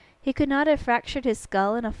 "He could not have fractured his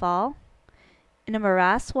skull in a fall? In a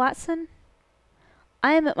morass, Watson?"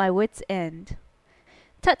 "I am at my wits' end."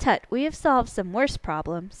 "Tut, tut, we have solved some worse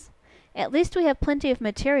problems. At least we have plenty of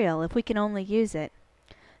material, if we can only use it.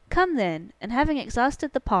 Come then, and having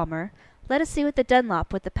exhausted the Palmer, let us see what the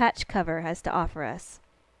Dunlop with the patch cover has to offer us."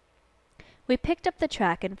 We picked up the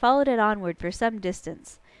track and followed it onward for some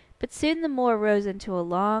distance, but soon the moor rose into a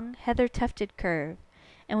long, heather-tufted curve,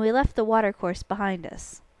 and we left the watercourse behind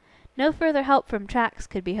us. No further help from tracks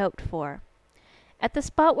could be hoped for. At the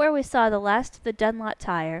spot where we saw the last of the Dunlop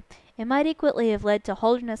tire, it might equally have led to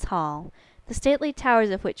Holderness Hall, the stately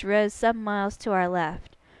towers of which rose some miles to our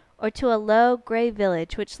left, or to a low, grey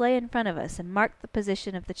village which lay in front of us and marked the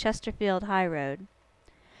position of the Chesterfield high road.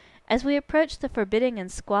 As we approached the forbidding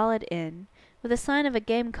and squalid inn, with a sign of a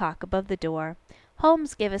gamecock above the door,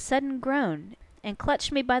 Holmes gave a sudden groan, and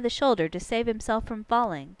clutched me by the shoulder to save himself from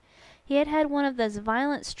falling. He had had one of those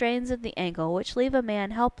violent strains of the ankle which leave a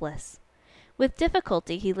man helpless. With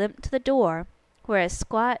difficulty he limped to the door, where a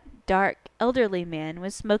squat, dark, elderly man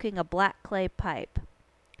was smoking a black clay pipe.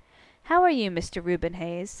 "How are you, Mr. Reuben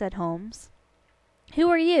Hayes?" said Holmes.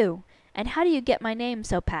 "Who are you, and how do you get my name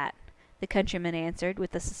so pat?" the countryman answered,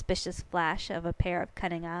 with a suspicious flash of a pair of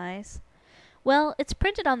cunning eyes. "Well, it's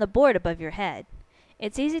printed on the board above your head.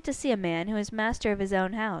 It's easy to see a man who is master of his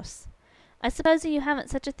own house. I suppose you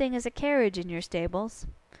haven't such a thing as a carriage in your stables?"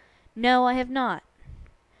 "No, I have not."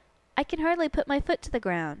 "I can hardly put my foot to the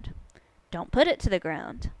ground." "Don't put it to the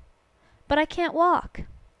ground." "But I can't walk."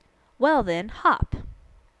 "Well then, hop."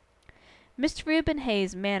 Mr. Reuben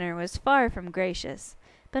Hayes' manner was far from gracious,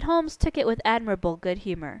 but Holmes took it with admirable good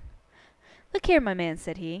humour. "Look here, my man,"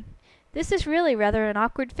 said he, "this is really rather an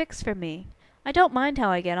awkward fix for me. I don't mind how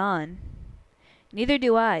I get on." "Neither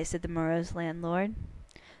do I," said the morose landlord.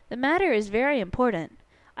 "The matter is very important.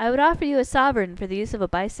 I would offer you a sovereign for the use of a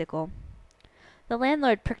bicycle." The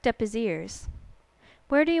landlord pricked up his ears.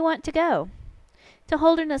 "Where do you want to go?" "To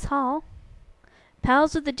Holderness Hall."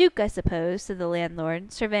 "Pals with the Duke, I suppose," said the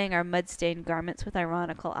landlord, surveying our mud-stained garments with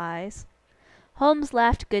ironical eyes. Holmes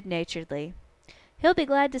laughed good-naturedly. "He'll be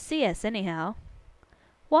glad to see us, anyhow."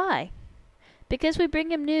 "Why?" "Because we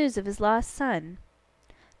bring him news of his lost son."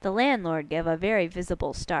 The landlord gave a very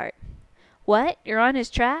visible start. "What? You're on his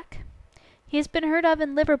track?" "He has been heard of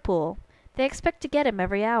in Liverpool. They expect to get him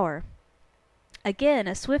every hour." Again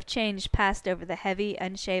a swift change passed over the heavy,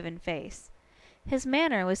 unshaven face. His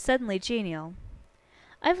manner was suddenly genial.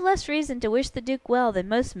 "I've less reason to wish the Duke well than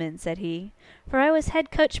most men," said he, "for I was head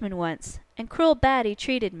coachman once, and cruel bad he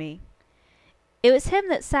treated me. It was him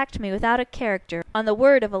that sacked me without a character, on the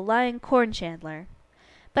word of a lying corn chandler.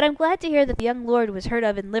 But I'm glad to hear that the young lord was heard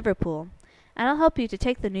of in Liverpool, and I'll help you to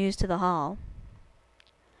take the news to the Hall."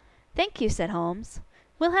 "Thank you," said Holmes.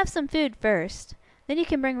 "We'll have some food first. Then you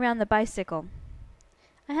can bring round the bicycle."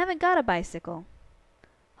 "I haven't got a bicycle."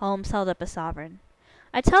 Holmes held up a sovereign.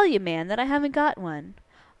 "I tell you, man, that I haven't got one.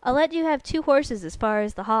 I'll let you have 2 horses as far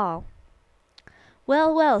as the Hall."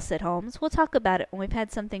 "Well, well," said Holmes, "we'll talk about it when we've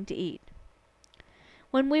had something to eat."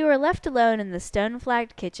 When we were left alone in the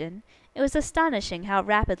stone-flagged kitchen, it was astonishing how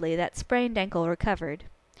rapidly that sprained ankle recovered.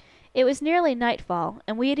 It was nearly nightfall,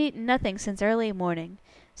 and we had eaten nothing since early morning,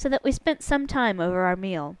 so that we spent some time over our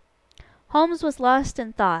meal. Holmes was lost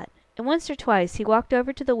in thought, and once or twice he walked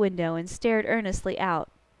over to the window and stared earnestly out.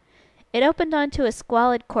 It opened on to a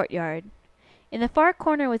squalid courtyard. In the far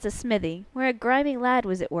corner was a smithy, where a grimy lad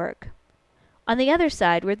was at work. On the other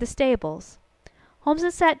side were the stables. Holmes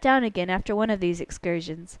had sat down again after one of these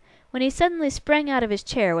excursions, when he suddenly sprang out of his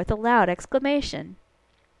chair with a loud exclamation.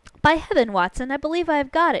 "By heaven, Watson, I believe I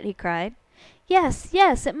have got it!" he cried. "Yes,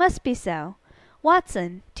 yes, it must be so.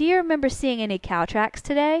 Watson, do you remember seeing any cow tracks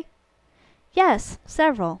today?" "Yes,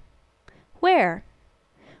 several." "Where?"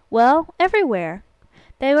 "Well, everywhere.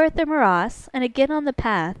 They were at the morass, and again on the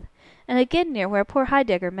path, and again near where poor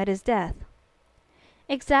Heidegger met his death."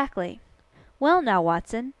 "Exactly. Well now,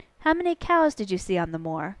 Watson, how many cows did you see on the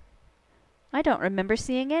moor?" "I don't remember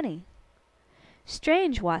seeing any."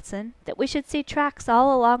 "Strange, Watson, that we should see tracks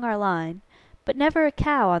all along our line, but never a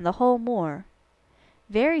cow on the whole moor."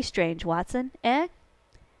 "Very strange, Watson, eh?"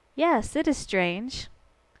 "Yes, it is strange."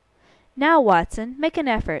 "Now, Watson, make an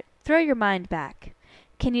effort. Throw your mind back.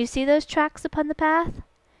 Can you see those tracks upon the path?"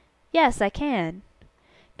 "Yes, I can."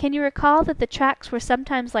 Can you recall that the tracks were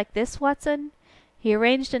sometimes like this, Watson?" He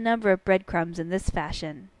arranged a number of breadcrumbs in this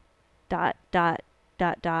fashion. Dot, dot,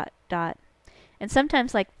 dot, dot, dot. And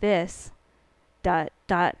sometimes like this. Dot,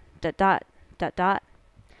 dot, dot, dot, dot, dot.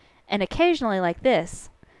 And occasionally like this.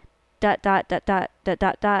 Dot, dot, dot, dot, dot,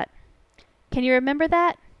 dot, dot. Can you remember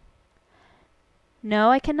that? No,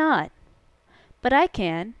 I cannot. But I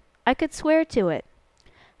can. I could swear to it.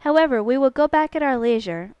 However, we will go back at our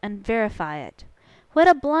leisure, and verify it. What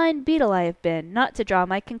a blind beetle I have been, not to draw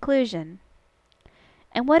my conclusion!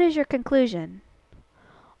 And what is your conclusion?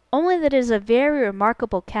 Only that it is a very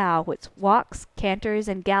remarkable cow which walks, canters,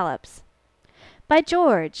 and gallops. By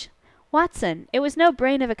George! Watson, it was no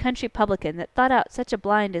brain of a country publican that thought out such a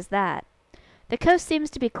blind as that. The coast seems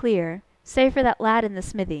to be clear, save for that lad in the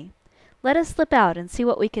smithy. Let us slip out and see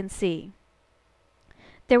what we can see.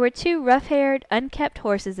 There were 2 rough-haired, unkempt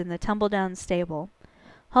horses in the tumble-down stable.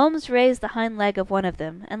 Holmes raised the hind leg of one of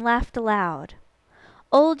them, and laughed aloud.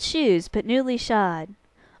 Old shoes, but newly shod.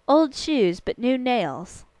 Old shoes, but new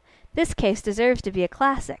nails. This case deserves to be a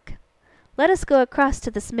classic. Let us go across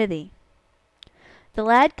to the smithy. The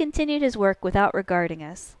lad continued his work without regarding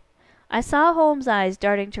us. I saw Holmes' eyes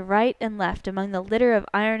darting to right and left among the litter of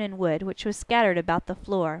iron and wood which was scattered about the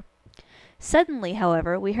floor. Suddenly,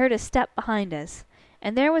 however, we heard a step behind us,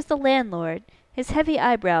 and there was the landlord, his heavy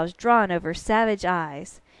eyebrows drawn over savage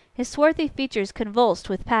eyes, his swarthy features convulsed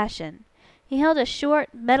with passion. He held a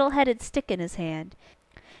short, metal-headed stick in his hand,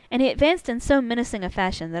 and he advanced in so menacing a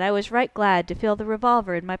fashion that I was right glad to feel the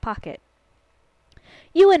revolver in my pocket.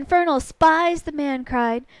 "You infernal spies!" the man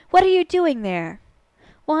cried. "What are you doing there?"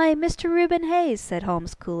 "Why, Mr. Reuben Hayes," said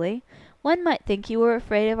Holmes coolly, "one might think you were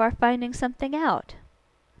afraid of our finding something out."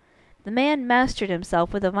 The man mastered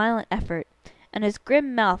himself with a violent effort, and his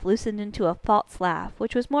grim mouth loosened into a false laugh,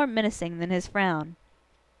 which was more menacing than his frown.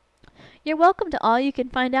 "You're welcome to all you can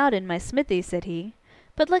find out in my smithy," said he.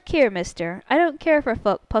 "But look here, mister, I don't care for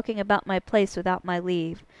folk poking about my place without my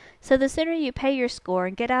leave, so the sooner you pay your score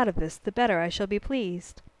and get out of this, the better I shall be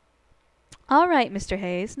pleased." "All right, Mr.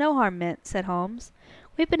 Hayes, no harm meant," said Holmes.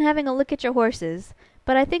 "We've been having a look at your horses,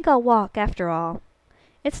 but I think I'll walk, after all.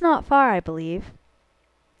 It's not far, I believe.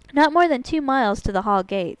 Not more than 2 miles to the Hall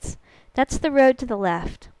gates. That's the road to the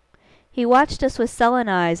left." He watched us with sullen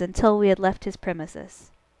eyes until we had left his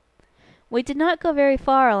premises. We did not go very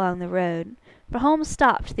far along the road, for Holmes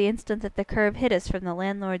stopped the instant that the curve hid us from the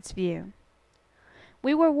landlord's view.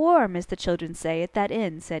 "We were warm, as the children say, at that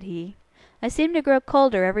inn," said he. "I seem to grow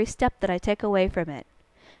colder every step that I take away from it.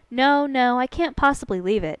 No, no, I can't possibly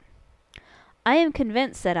leave it." "I am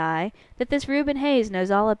convinced," said I, "that this Reuben Hayes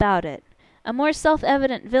knows all about it. A more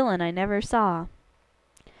self-evident villain I never saw."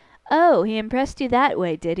 "Oh, he impressed you that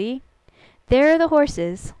way, did he? There are the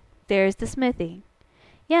horses. There is the smithy.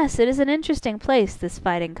 Yes, it is an interesting place, this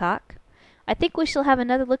Fighting Cock. I think we shall have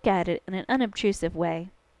another look at it in an unobtrusive way."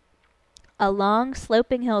 A long,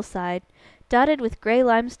 sloping hillside, dotted with grey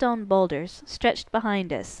limestone boulders, stretched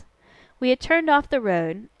behind us. We had turned off the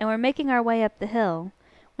road, and were making our way up the hill,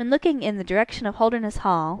 when, looking in the direction of Holderness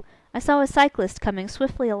Hall, I saw a cyclist coming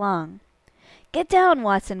swiftly along. "Get down,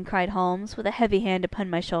 Watson!" cried Holmes, with a heavy hand upon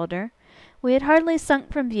my shoulder. We had hardly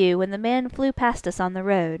sunk from view when the man flew past us on the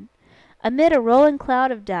road. Amid a rolling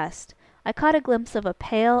cloud of dust, I caught a glimpse of a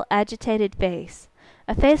pale, agitated face,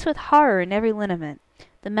 a face with horror in every lineament,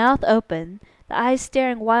 the mouth open, the eyes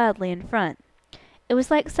staring wildly in front. It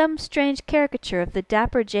was like some strange caricature of the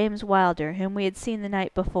dapper James Wilder whom we had seen the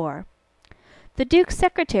night before. "The Duke's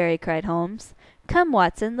secretary!" cried Holmes. "Come,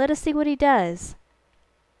 Watson, let us see what he does."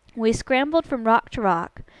 We scrambled from rock to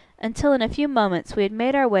rock, until in a few moments we had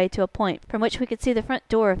made our way to a point from which we could see the front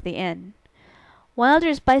door of the inn.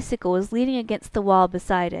 Wilder's bicycle was leaning against the wall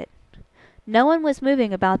beside it. No one was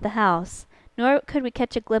moving about the house, nor could we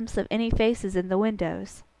catch a glimpse of any faces in the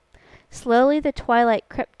windows. Slowly the twilight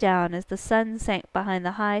crept down as the sun sank behind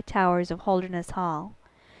the high towers of Holderness Hall.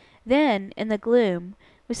 Then, in the gloom,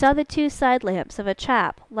 we saw the 2 side lamps of a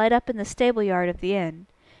trap light up in the stable-yard of the inn,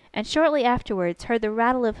 and shortly afterwards heard the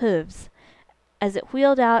rattle of hoofs, as it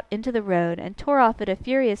wheeled out into the road and tore off at a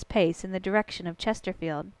furious pace in the direction of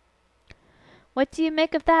Chesterfield. "What do you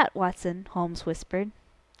make of that, Watson?" Holmes whispered.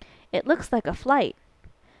 "It looks like a flight.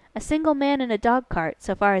 A single man in a dog-cart,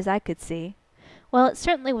 so far as I could see. Well, it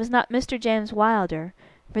certainly was not Mr. James Wilder,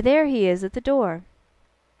 for there he is at the door."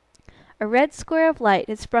 A red square of light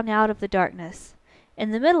had sprung out of the darkness.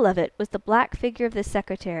 In the middle of it was the black figure of the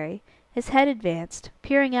secretary, his head advanced,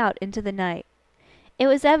 peering out into the night. It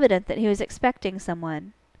was evident that he was expecting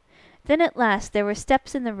someone. Then at last there were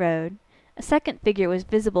steps in the road, a second figure was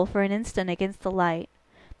visible for an instant against the light,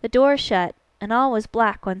 the door shut, and all was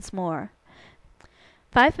black once more.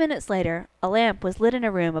 5 minutes later, a lamp was lit in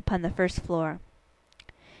a room upon the first floor.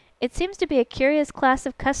 "It seems to be a curious class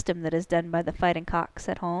of custom that is done by the Fighting Cock,"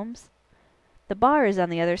 said Holmes. "The bar is on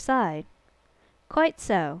the other side." "Quite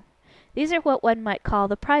so. These are what one might call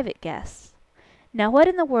the private guests. Now what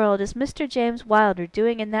in the world is Mr. James Wilder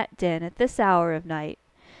doing in that den at this hour of night,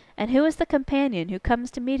 and who is the companion who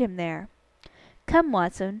comes to meet him there? Come,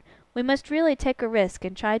 Watson, we must really take a risk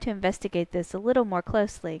and try to investigate this a little more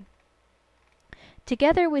closely."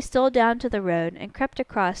 Together we stole down to the road and crept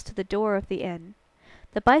across to the door of the inn.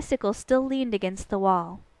 The bicycle still leaned against the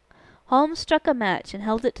wall. Holmes struck a match and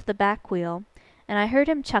held it to the back wheel, and I heard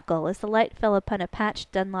him chuckle as the light fell upon a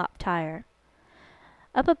patched Dunlop tire.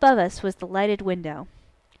 Up above us was the lighted window.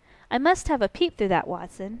 "I must have a peep through that,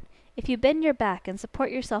 Watson. If you bend your back and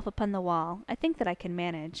support yourself upon the wall, I think that I can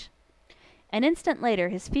manage." An instant later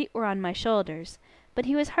his feet were on my shoulders, but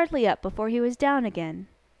he was hardly up before he was down again.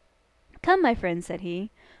 "Come, my friend," said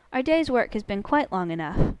he, "our day's work has been quite long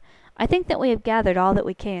enough. I think that we have gathered all that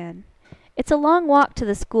we can. It's a long walk to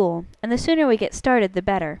the school, and the sooner we get started the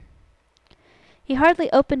better." He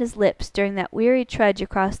hardly opened his lips during that weary trudge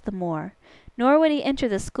across the moor, nor would he enter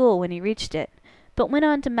the school when he reached it, but went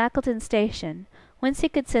on to Mackleton Station, whence he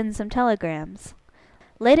could send some telegrams.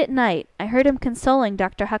 Late at night I heard him consoling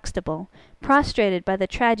Dr. Huxtable, prostrated by the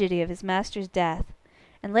tragedy of his master's death,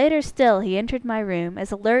 and later still he entered my room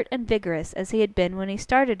as alert and vigorous as he had been when he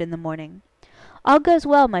started in the morning. "All goes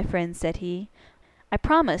well, my friend," said he. "I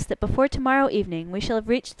promise that before tomorrow evening we shall have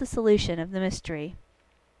reached the solution of the mystery."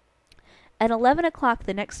 At 11 o'clock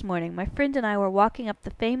the next morning my friend and I were walking up the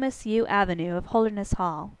famous yew avenue of Holderness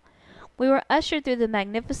Hall. We were ushered through the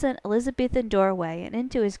magnificent Elizabethan doorway and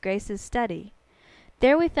into his Grace's study.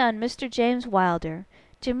 There we found Mr. James Wilder,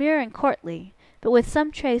 demure and courtly, but with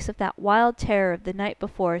some trace of that wild terror of the night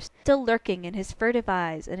before still lurking in his furtive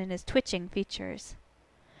eyes and in his twitching features.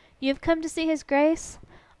 "You have come to see his Grace?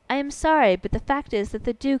 I am sorry, but the fact is that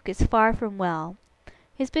the Duke is far from well.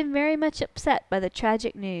 He has been very much upset by the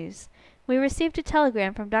tragic news. We received a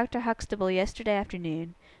telegram from Dr. Huxtable yesterday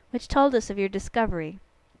afternoon, which told us of your discovery."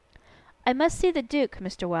 "I must see the Duke,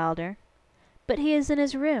 Mr. Wilder." "But he is in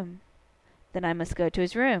his room." "Then I must go to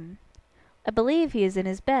his room." "I believe he is in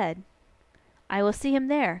his bed." "I will see him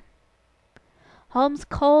there." Holmes'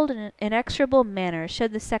 cold and inexorable manner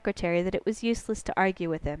showed the secretary that it was useless to argue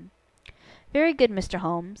with him. "Very good, Mr.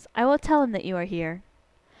 Holmes. I will tell him that you are here."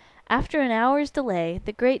 After an hour's delay,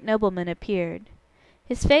 the great nobleman appeared.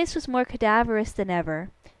 His face was more cadaverous than ever,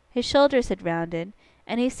 his shoulders had rounded,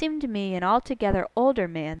 and he seemed to me an altogether older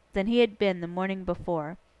man than he had been the morning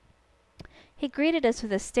before. He greeted us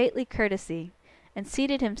with a stately courtesy, and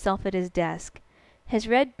seated himself at his desk, his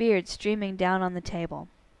red beard streaming down on the table.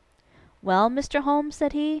 "Well, Mr. Holmes?"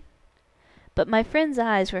 said he. But my friend's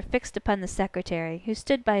eyes were fixed upon the secretary, who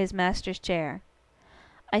stood by his master's chair.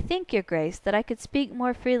 "I think, your Grace, that I could speak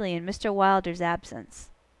more freely in Mr. Wilder's absence."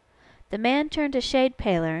 The man turned a shade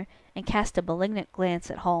paler, and cast a malignant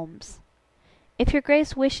glance at Holmes. "If your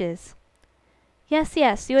Grace wishes—" "Yes,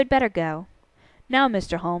 yes, you had better go. Now,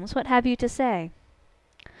 Mr. Holmes, what have you to say?"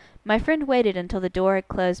 My friend waited until the door had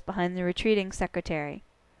closed behind the retreating secretary.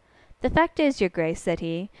 "The fact is, your Grace," said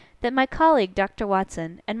he, "that my colleague, Dr.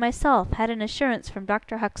 Watson, and myself had an assurance from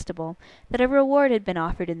Dr. Huxtable that a reward had been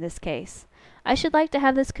offered in this case. I should like to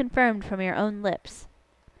have this confirmed from your own lips."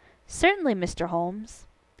 "Certainly, Mr. Holmes."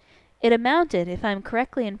 "It amounted, if I am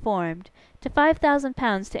correctly informed, to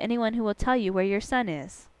 £5,000 to anyone who will tell you where your son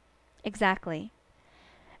is." "Exactly."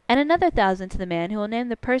 "And another 1,000 to the man who will name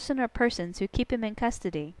the person or persons who keep him in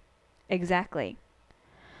custody." "Exactly."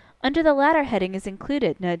 "Under the latter heading is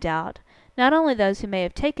included, no doubt, not only those who may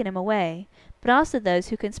have taken him away, but also those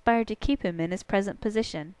who conspired to keep him in his present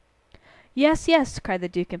position." "Yes, yes," cried the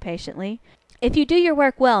Duke impatiently. "If you do your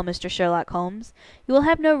work well, Mr. Sherlock Holmes, you will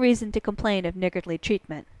have no reason to complain of niggardly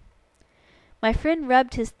treatment." My friend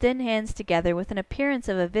rubbed his thin hands together with an appearance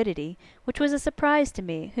of avidity which was a surprise to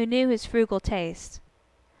me, who knew his frugal taste.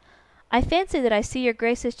 "I fancy that I see your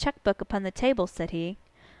Grace's cheque-book upon the table," said he.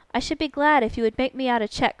 "I should be glad if you would make me out a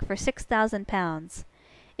cheque for £6,000.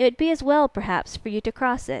 It would be as well, perhaps, for you to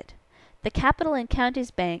cross it. The Capital and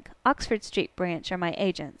Counties Bank, Oxford Street branch, are my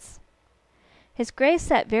agents." His Grace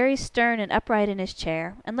sat very stern and upright in his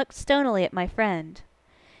chair, and looked stonily at my friend.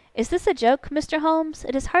 "Is this a joke, Mr. Holmes?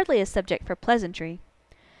 It is hardly a subject for pleasantry."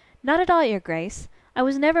 "Not at all, your Grace. I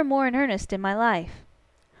was never more in earnest in my life."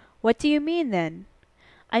 "What do you mean, then?"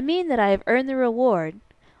 "I mean that I have earned the reward.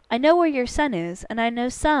 I know where your son is, and I know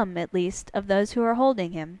some, at least, of those who are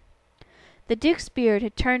holding him." The Duke's beard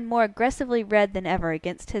had turned more aggressively red than ever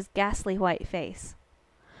against his ghastly white face.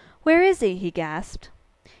 "Where is he?" he gasped.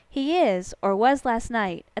 He is, or was last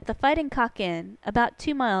night, at the Fighting Cock Inn, about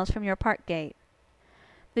 2 miles from your park gate.'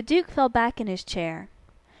 The Duke fell back in his chair.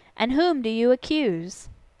 'And whom do you accuse?'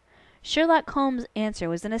 Sherlock Holmes' answer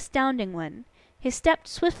was an astounding one. He stepped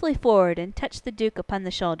swiftly forward, and touched the Duke upon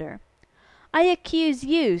the shoulder. 'I accuse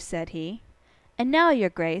you,' said he. 'And now, your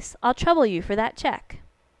Grace, I'll trouble you for that cheque.'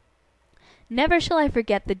 Never shall I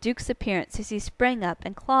forget the Duke's appearance as he sprang up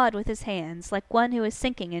and clawed with his hands, like one who was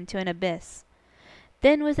sinking into an abyss.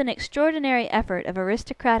 Then, with an extraordinary effort of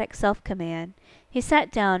aristocratic self-command, he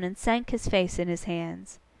sat down and sank his face in his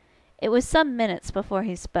hands. It was some minutes before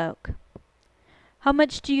he spoke. 'How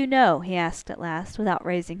much do you know?' he asked at last, without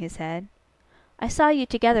raising his head. 'I saw you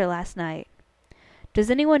together last night.' 'Does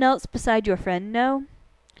anyone else beside your friend know?'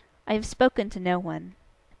 'I have spoken to no one.'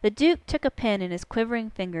 The Duke took a pen in his quivering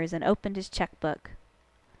fingers and opened his cheque-book.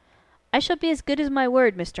 'I shall be as good as my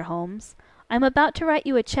word, Mr. Holmes. I am about to write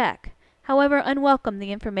you a cheque, however unwelcome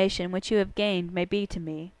the information which you have gained may be to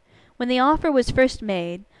me. When the offer was first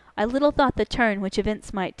made, I little thought the turn which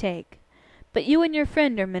events might take. But you and your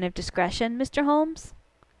friend are men of discretion, Mr. Holmes?'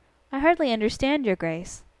 'I hardly understand your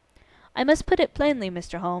Grace.' 'I must put it plainly,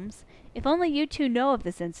 Mr. Holmes. If only you two know of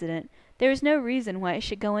this incident, there is no reason why it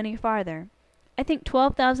should go any farther. I think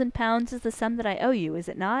 £12,000 is the sum that I owe you, is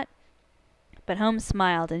it not?' But Holmes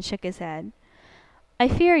smiled and shook his head. 'I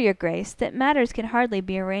fear, your Grace, that matters can hardly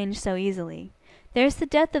be arranged so easily. There is the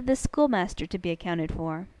death of this schoolmaster to be accounted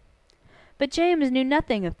for.' 'But James knew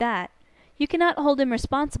nothing of that. You cannot hold him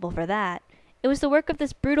responsible for that. It was the work of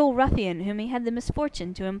this brutal ruffian whom he had the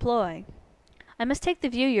misfortune to employ.' 'I must take the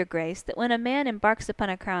view, your Grace, that when a man embarks upon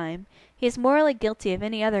a crime, he is morally guilty of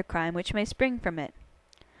any other crime which may spring from it.'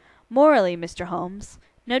 'Morally, Mr. Holmes,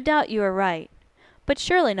 no doubt you are right. But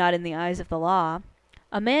surely not in the eyes of the law.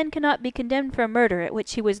 A man cannot be condemned for a murder at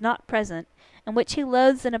which he was not present, and which he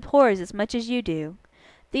loathes and abhors as much as you do.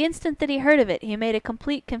 The instant that he heard of it he made a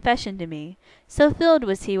complete confession to me, so filled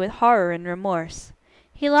was he with horror and remorse.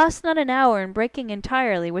 He lost not an hour in breaking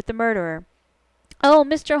entirely with the murderer. Oh,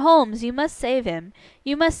 Mr. Holmes, you must save him!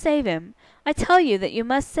 You must save him! I tell you that you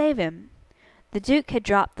must save him!' The Duke had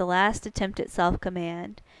dropped the last attempt at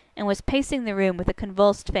self-command, and was pacing the room with a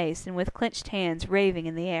convulsed face and with clenched hands raving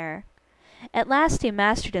in the air. At last he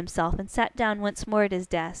mastered himself and sat down once more at his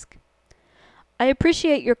desk. 'I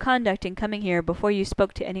appreciate your conduct in coming here before you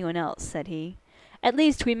spoke to anyone else,' said he. 'At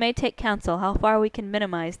least we may take counsel how far we can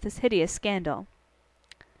minimize this hideous scandal.'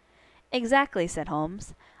 'Exactly,' said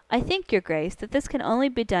Holmes. 'I think, your Grace, that this can only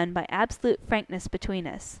be done by absolute frankness between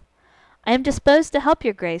us. I am disposed to help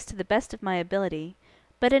your Grace to the best of my ability,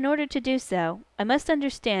 but in order to do so, I must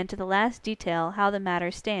understand to the last detail how the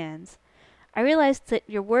matter stands. I realize that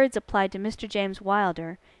your words applied to Mr. James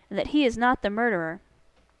Wilder, and that he is not the murderer.'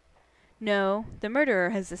 'No, the murderer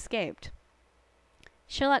has escaped.'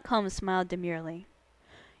 Sherlock Holmes smiled demurely.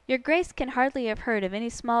 'Your Grace can hardly have heard of any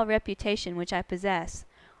small reputation which I possess,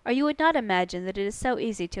 or you would not imagine that it is so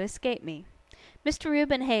easy to escape me. Mr.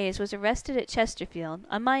 Reuben Hayes was arrested at Chesterfield,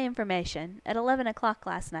 on my information, at 11 o'clock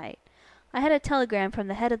last night. I had a telegram from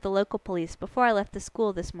the head of the local police before I left the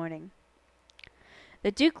school this morning.'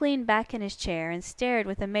 The Duke leaned back in his chair, and stared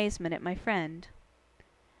with amazement at my friend.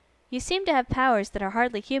 'You seem to have powers that are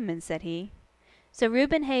hardly human,' said he. 'So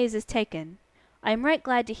Reuben Hayes is taken. I am right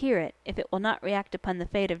glad to hear it, if it will not react upon the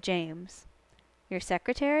fate of James.' 'Your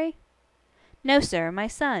secretary?' 'No, sir, my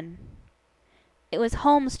son.' It was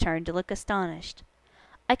Holmes' turn to look astonished.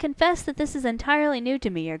 'I confess that this is entirely new to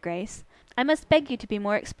me, your Grace. I must beg you to be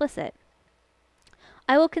more explicit.'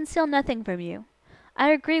 'I will conceal nothing from you. I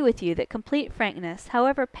agree with you that complete frankness,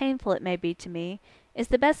 however painful it may be to me, is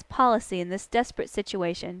the best policy in this desperate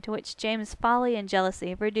situation to which James' folly and jealousy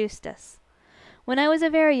have reduced us. When I was a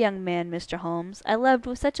very young man, Mr. Holmes, I loved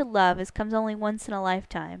with such a love as comes only once in a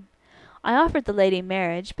lifetime. I offered the lady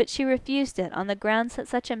marriage, but she refused it on the grounds that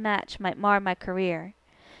such a match might mar my career.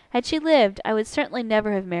 Had she lived, I would certainly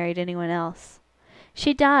never have married anyone else.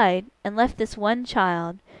 She died, and left this one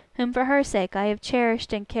child, whom for her sake I have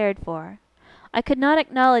cherished and cared for. I could not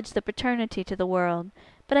acknowledge the paternity to the world,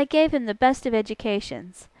 but I gave him the best of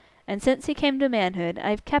educations, and since he came to manhood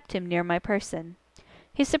I have kept him near my person.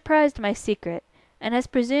 He surprised my secret, and has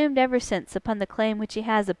presumed ever since upon the claim which he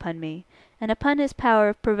has upon me, and upon his power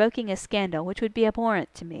of provoking a scandal which would be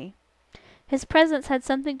abhorrent to me. His presence had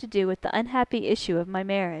something to do with the unhappy issue of my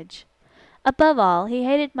marriage. Above all, he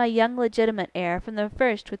hated my young legitimate heir from the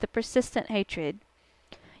first with a persistent hatred.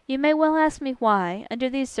 You may well ask me why, under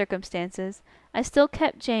these circumstances, I still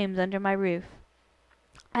kept James under my roof.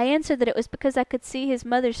 I answered that it was because I could see his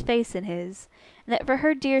mother's face in his, and that for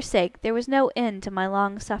her dear sake there was no end to my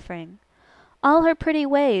long suffering. All her pretty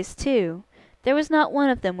ways, too! There was not one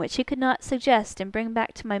of them which he could not suggest and bring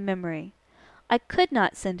back to my memory. I could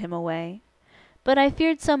not send him away. But I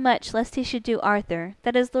feared so much lest he should do Arthur,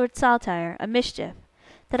 that is Lord Saltire, a mischief,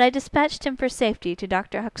 that I dispatched him for safety to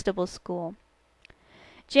Dr. Huxtable's school.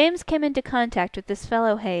 James came into contact with this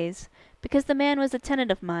fellow Hayes, because the man was a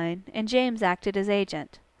tenant of mine, and James acted as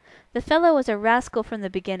agent. The fellow was a rascal from the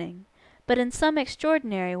beginning, but in some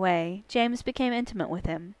extraordinary way James became intimate with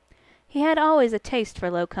him. He had always a taste for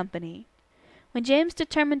low company. When James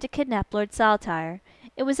determined to kidnap Lord Saltire,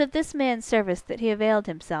 it was of this man's service that he availed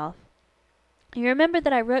himself. You remember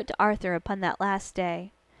that I wrote to Arthur upon that last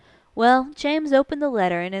day. Well, James opened the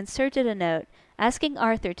letter and inserted a note, asking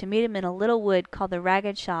Arthur to meet him in a little wood called the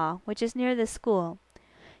Ragged Shaw, which is near this school.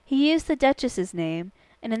 He used the Duchess's name,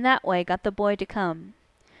 and in that way got the boy to come.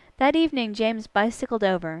 That evening James bicycled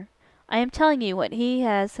over. I am telling you what he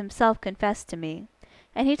has himself confessed to me.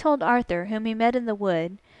 And he told Arthur, whom he met in the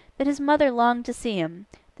wood, that his mother longed to see him,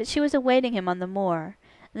 that she was awaiting him on the moor,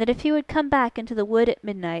 and that if he would come back into the wood at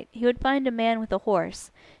midnight, he would find a man with a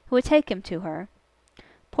horse, who would take him to her.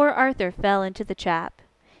 Poor Arthur fell into the trap.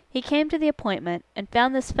 He came to the appointment, and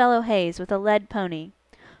found this fellow Hayes with a led pony.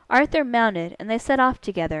 Arthur mounted, and they set off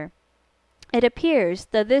together. It appears,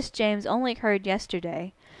 though this James only heard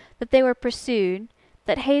yesterday, that they were pursued,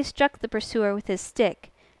 that Hayes struck the pursuer with his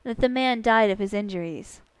stick, and that the man died of his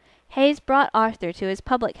injuries. Hayes brought Arthur to his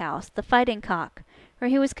public house, the Fighting Cock, where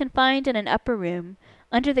he was confined in an upper room,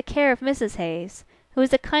 under the care of Mrs. Hayes, who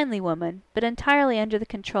was a kindly woman, but entirely under the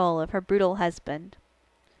control of her brutal husband.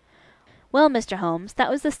 Well, Mr. Holmes, that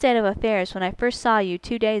was the state of affairs when I first saw you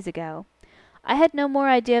 2 days ago. I had no more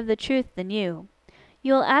idea of the truth than you.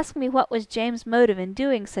 You will ask me what was James's motive in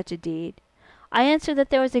doing such a deed. I answer that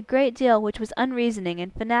there was a great deal which was unreasoning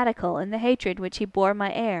and fanatical in the hatred which he bore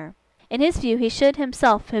my heir. In his view he should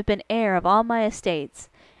himself have been heir of all my estates,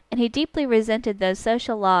 and he deeply resented those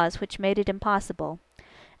social laws which made it impossible.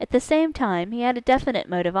 At the same time he had a definite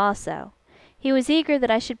motive also. He was eager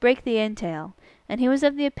that I should break the entail, and he was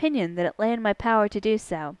of the opinion that it lay in my power to do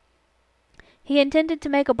so. He intended to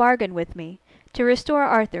make a bargain with me, to restore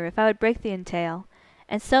Arthur if I would break the entail,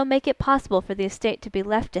 and so make it possible for the estate to be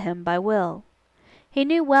left to him by will. He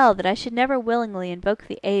knew well that I should never willingly invoke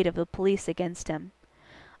the aid of the police against him.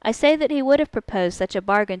 I say that he would have proposed such a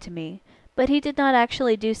bargain to me, but he did not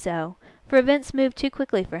actually do so, for events moved too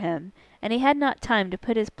quickly for him, and he had not time to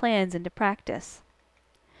put his plans into practice.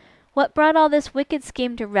 What brought all this wicked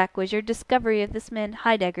scheme to wreck was your discovery of this man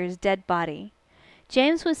Heidegger's dead body.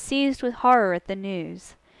 James was seized with horror at the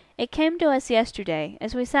news. It came to us yesterday,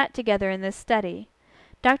 as we sat together in this study.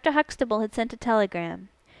 Dr. Huxtable had sent a telegram.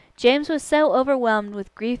 James was so overwhelmed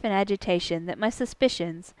with grief and agitation that my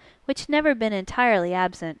suspicions, which had never been entirely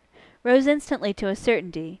absent, rose instantly to a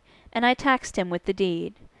certainty, and I taxed him with the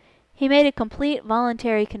deed. He made a complete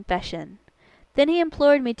voluntary confession. Then he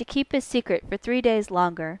implored me to keep his secret for 3 days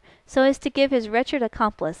longer, so as to give his wretched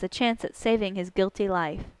accomplice a chance at saving his guilty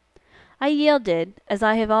life. I yielded, as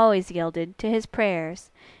I have always yielded, to his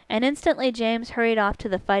prayers, and instantly James hurried off to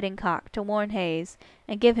the Fighting Cock to warn Hayes,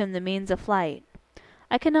 and give him the means of flight.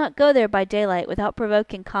 I could not go there by daylight without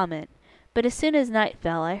provoking comment, but as soon as night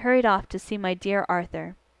fell I hurried off to see my dear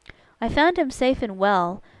Arthur. I found him safe and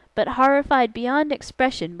well, but horrified beyond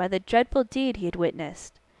expression by the dreadful deed he had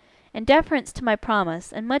witnessed. In deference to my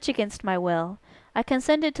promise, and much against my will, I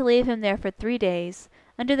consented to leave him there for 3 days,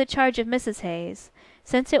 under the charge of Mrs. Hayes,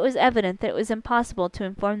 since it was evident that it was impossible to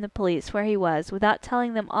inform the police where he was without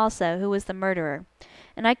telling them also who was the murderer,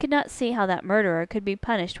 and I could not see how that murderer could be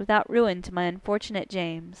punished without ruin to my unfortunate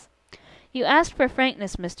James. You asked for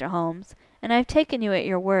frankness, Mr. Holmes, and I have taken you at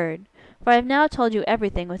your word, for I have now told you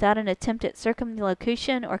everything without an attempt at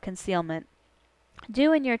circumlocution or concealment.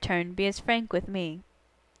 Do in your turn be as frank with me.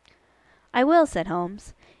 I will, said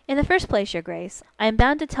Holmes. In the first place, your Grace, I am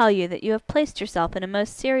bound to tell you that you have placed yourself in a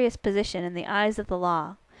most serious position in the eyes of the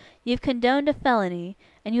law. You have condoned a felony,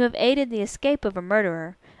 and you have aided the escape of a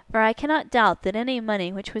murderer, for I cannot doubt that any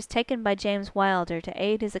money which was taken by James Wilder to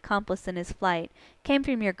aid his accomplice in his flight came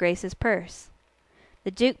from your Grace's purse.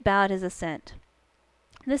 The Duke bowed his assent.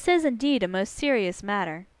 This is indeed a most serious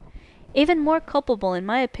matter. Even more culpable in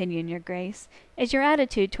my opinion, your Grace, is your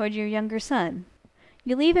attitude toward your younger son.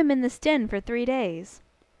 You leave him in this den for 3 days.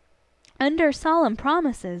 Under solemn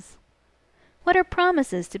promises. What are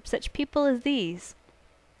promises to such people as these?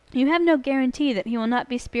 You have no guarantee that he will not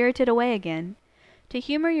be spirited away again. To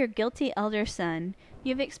humour your guilty elder son,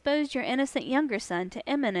 you have exposed your innocent younger son to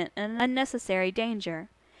imminent and unnecessary danger.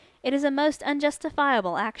 It is a most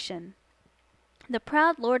unjustifiable action. The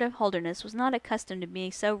proud Lord of Holderness was not accustomed to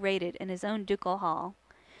being so rated in his own ducal hall.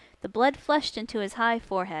 The blood flushed into his high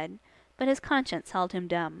forehead, but his conscience held him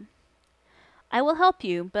dumb. "I will help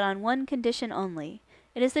you, but on one condition only.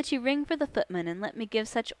 It is that you ring for the footman, and let me give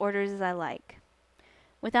such orders as I like."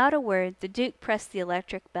 Without a word, the Duke pressed the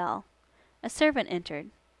electric bell. A servant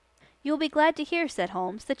entered. "You will be glad to hear," said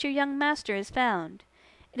Holmes, "that your young master is found.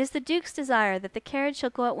 It is the Duke's desire that the carriage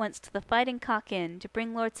shall go at once to the Fighting Cock Inn to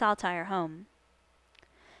bring Lord Saltire home."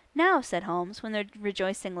 "Now," said Holmes, when the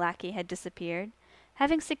rejoicing lackey had disappeared,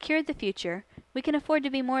 "having secured the future, we can afford to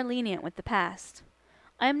be more lenient with the past.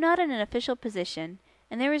 I am not in an official position,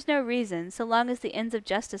 and there is no reason, so long as the ends of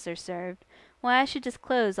justice are served, why I should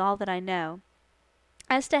disclose all that I know.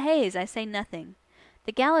 As to Hayes, I say nothing.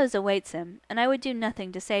 The gallows awaits him, and I would do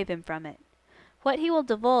nothing to save him from it. What he will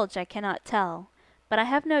divulge I cannot tell, but I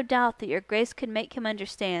have no doubt that your Grace could make him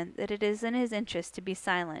understand that it is in his interest to be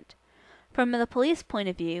silent. From the police point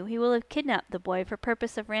of view, he will have kidnapped the boy for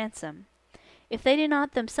purpose of ransom. If they do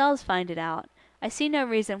not themselves find it out, I see no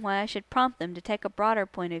reason why I should prompt them to take a broader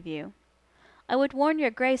point of view. I would warn your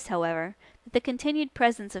Grace, however, that the continued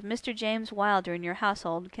presence of Mr. James Wilder in your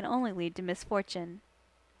household can only lead to misfortune."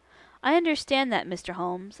 "I understand that, Mr.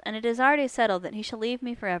 Holmes, and it is already settled that he shall leave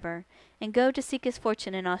me for ever, and go to seek his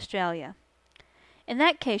fortune in Australia." "In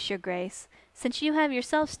that case, your Grace, since you have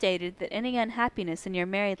yourself stated that any unhappiness in your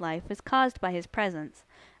married life is caused by his presence,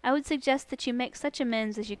 I would suggest that you make such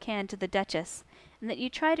amends as you can to the Duchess, and that you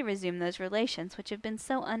try to resume those relations which have been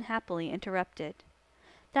so unhappily interrupted."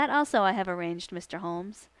 "That also I have arranged, Mr.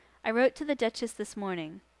 Holmes. I wrote to the Duchess this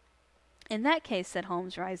morning." "In that case," said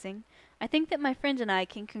Holmes, rising, "I think that my friend and I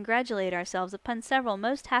can congratulate ourselves upon several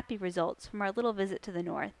most happy results from our little visit to the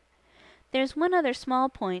north. There is one other small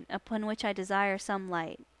point upon which I desire some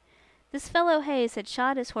light. This fellow Hayes had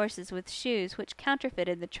shod his horses with shoes which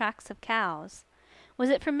counterfeited the tracks of cows. Was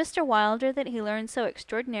it from Mr. Wilder that he learned so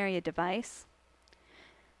extraordinary a device?"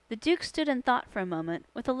 The Duke stood in thought for a moment,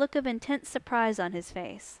 with a look of intense surprise on his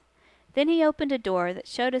face. Then he opened a door that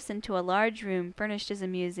showed us into a large room furnished as a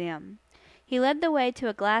museum. He led the way to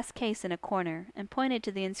a glass case in a corner, and pointed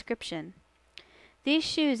to the inscription. "These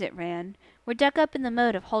shoes," it ran, "were dug up in the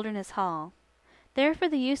moat of Holderness Hall. They are for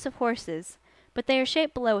the use of horses, but they are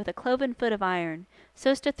shaped below with a cloven foot of iron,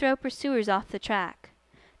 so as to throw pursuers off the track.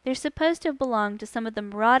 They are supposed to have belonged to some of the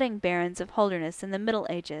marauding barons of Holderness in the Middle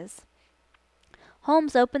Ages."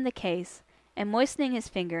 Holmes opened the case, and moistening his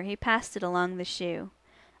finger, he passed it along the shoe.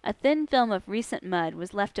 A thin film of recent mud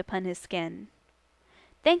was left upon his skin.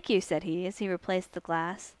 "Thank you," said he, as he replaced the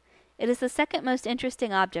glass. "It is the second most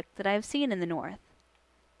interesting object that I have seen in the north."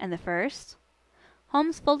 "And the first?"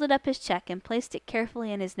 Holmes folded up his cheque and placed it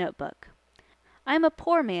carefully in his notebook. "I am a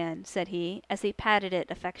poor man," said he, as he patted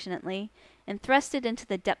it affectionately, and thrust it into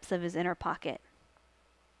the depths of his inner pocket.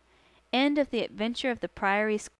 End of The Adventure of the Priory